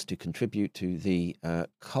wants to contribute to the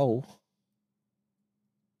coal.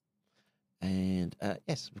 And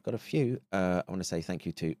yes, we've got a few. I want to say thank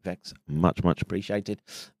you to Vex. Much appreciated.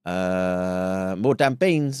 More damn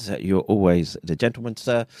beans. You're always the gentleman,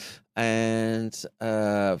 sir. And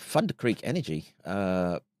Thunder Creek Energy.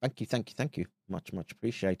 Thank you. Much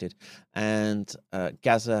appreciated. And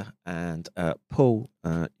Gaza and Paul,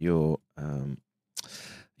 your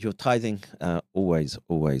tithing, always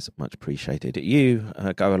much appreciated. You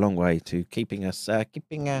go a long way to keeping our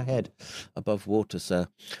head above water, sir.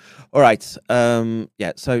 All right,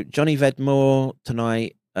 yeah. So Johnny Vedmore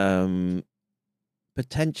tonight,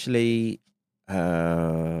 potentially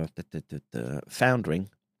the foundering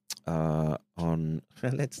on.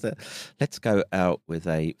 Let's go out with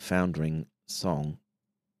a foundering song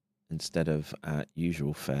instead of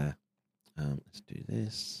usual fare. Let's do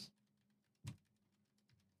this.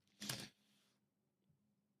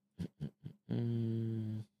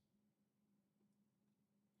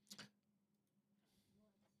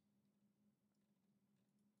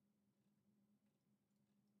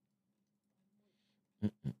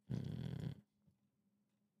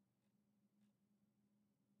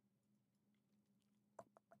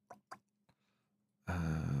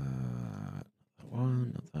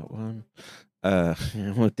 That one.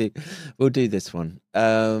 We'll do this one.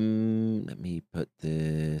 Let me put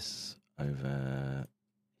this over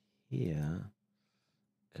here.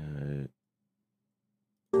 Go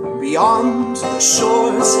beyond the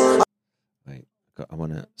shores. Wait, I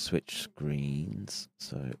want to switch screens,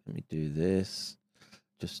 so let me do this.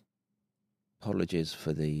 Just apologies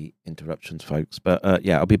for the interruptions, folks. But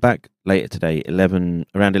yeah, I'll be back later today,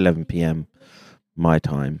 around 11 p.m. my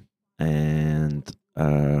time, and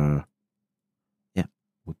yeah,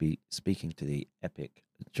 we'll be speaking to the epic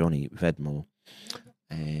Johnny Vedmore,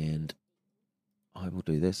 and I will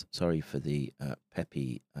do this. Sorry for the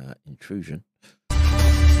peppy intrusion.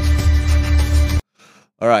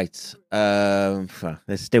 All right,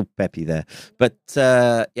 there's still peppy there, but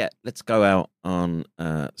yeah, let's go out on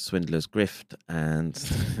Swindler's Grift, and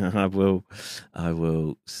I will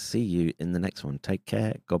see you in the next one. Take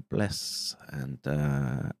care, God bless, and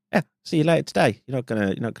yeah, see you later today. You're not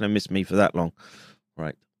gonna miss me for that long. All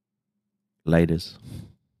right, laters.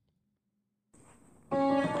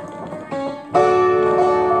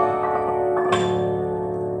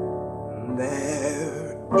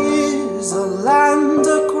 Is a land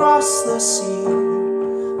across the sea,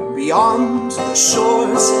 beyond the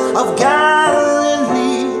shores of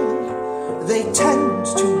Galilee. They tend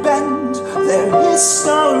to bend their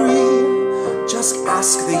history. Just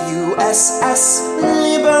ask the USS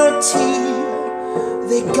Liberty.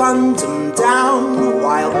 They gunned him down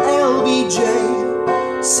while LBJ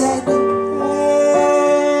said,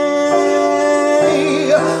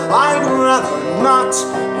 hey, I'd rather not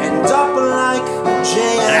end up like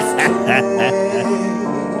JFK.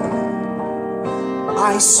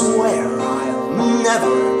 I swear I'll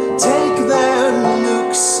never take their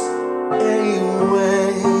nukes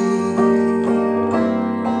away.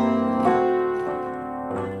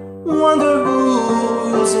 Wonder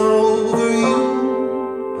who's over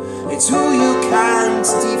you. It's who you can't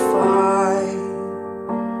defy.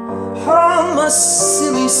 Hum a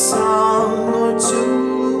silly song or two.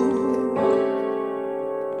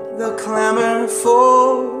 The clamor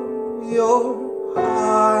for your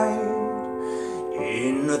hide.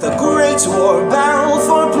 In the great war,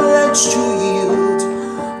 Balfour pledged to yield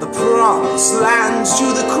the promised land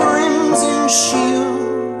to the Crimson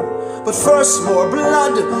Shield. But first more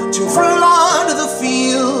blood to flood the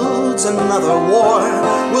fields. Another war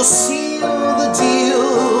will seal the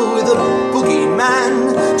deal with a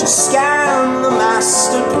boogeyman to scan the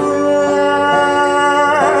master plan.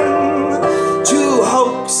 To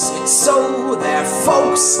hoax it so their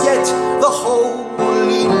folks get the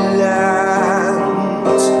Holy Land.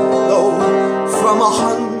 Though from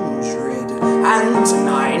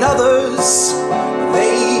 109 others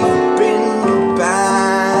they've been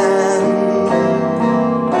banned.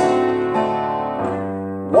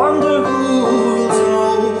 Wonder who's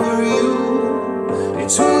over you.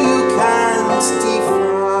 It's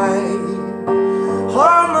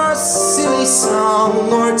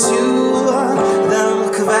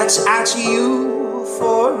at you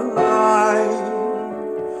for life.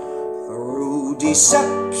 Through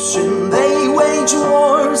deception they wage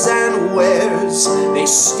wars and wares. They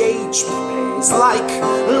stage plays like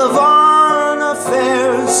Lavon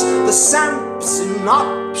affairs. The Samson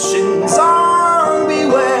options on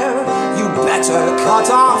beware. You better cut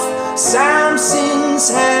off Samson's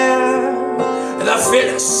hair. The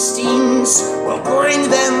Philistines will bring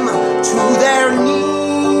them to their knees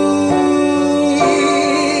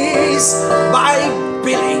by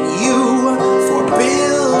billing you for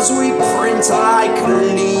bills we print like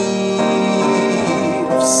leaves.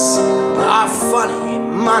 Our funny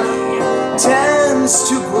money tends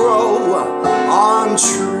to grow on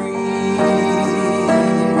trees.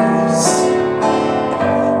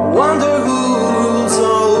 Wonder who's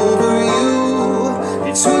over you,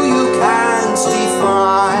 it's who you can't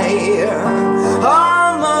defy.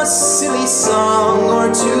 On a silly song or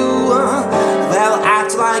two, they'll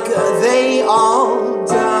act like they all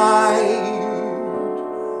died.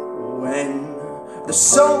 When the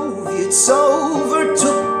Soviets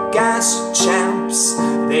overtook as champs,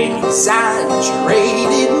 they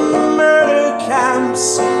exaggerated murder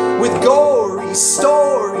camps with gory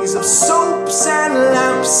stories of soaps and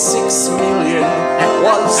lamps. 6 million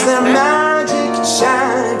was their magic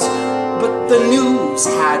chant, but the news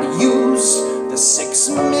had used the 6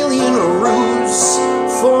 million ruse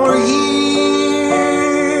for years.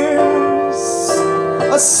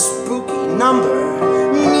 A spooky number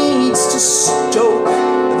needs to stoke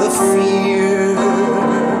the fears,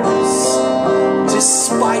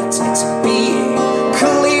 despite it being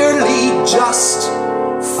clearly just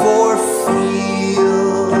for feels.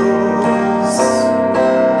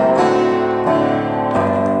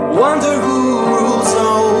 Wonder who rules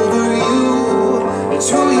over you, it's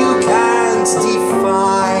who you can't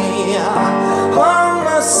defy. On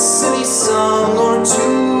a silly song or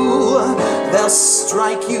two, they'll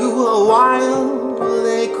strike you while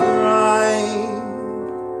they cry.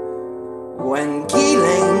 When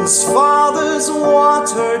Ghislaine's father's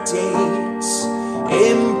Watergate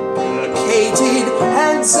implicated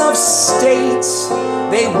heads of state,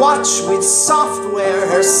 they watch with software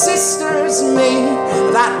her sisters made.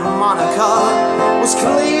 That Monica was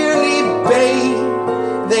clearly bae.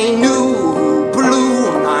 They knew who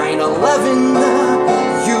blew 9/11.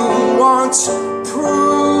 You want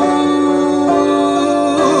proof?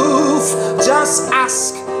 Just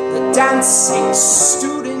ask the dancing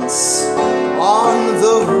students on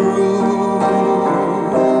the roof.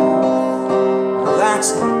 That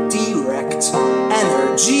direct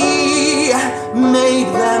energy made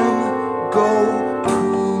them go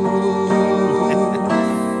poof.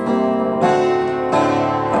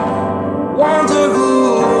 Wonder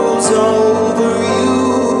who's over you,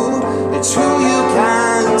 it's who you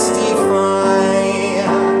can't defy.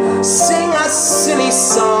 Sing a silly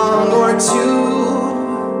song or two,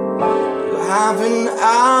 you have an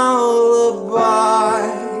alibi.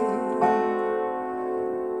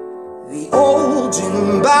 The olden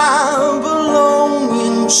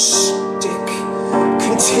Babylonian shtick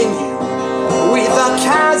continue with the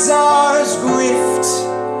Khazars' grift.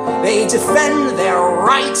 They defend their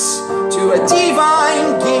right to a divine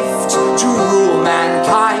gift to rule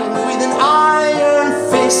mankind with an iron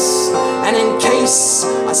fist. And in case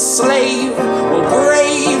a slave will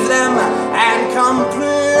brave them and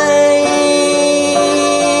complains,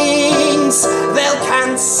 they'll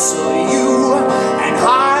cancel you and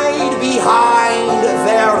hide behind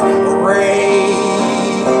their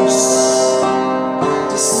race.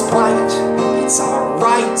 Despite it's our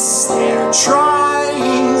rights they're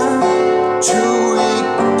trying to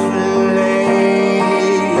replace.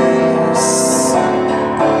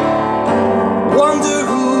 Wonder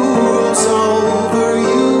who's over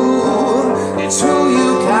you, it's who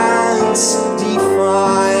you can't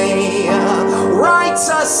defy. Write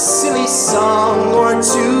a silly song or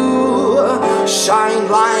two, shine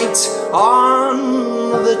light on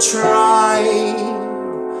the tribe,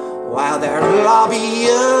 while their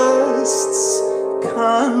lobbyists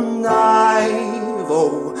connive.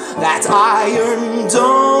 Oh, that Iron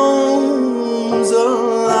Dome's a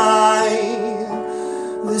lie.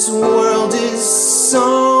 This world is so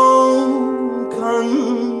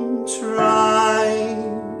contrived.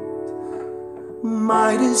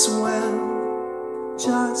 Might as well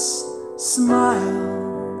just smile.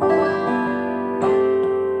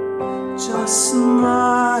 Just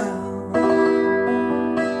smile.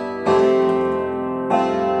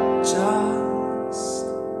 Just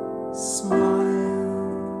smile.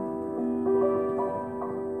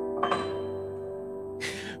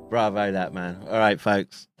 Bravo, that man. All right,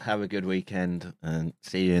 folks. Have a good weekend and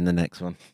see you in the next one.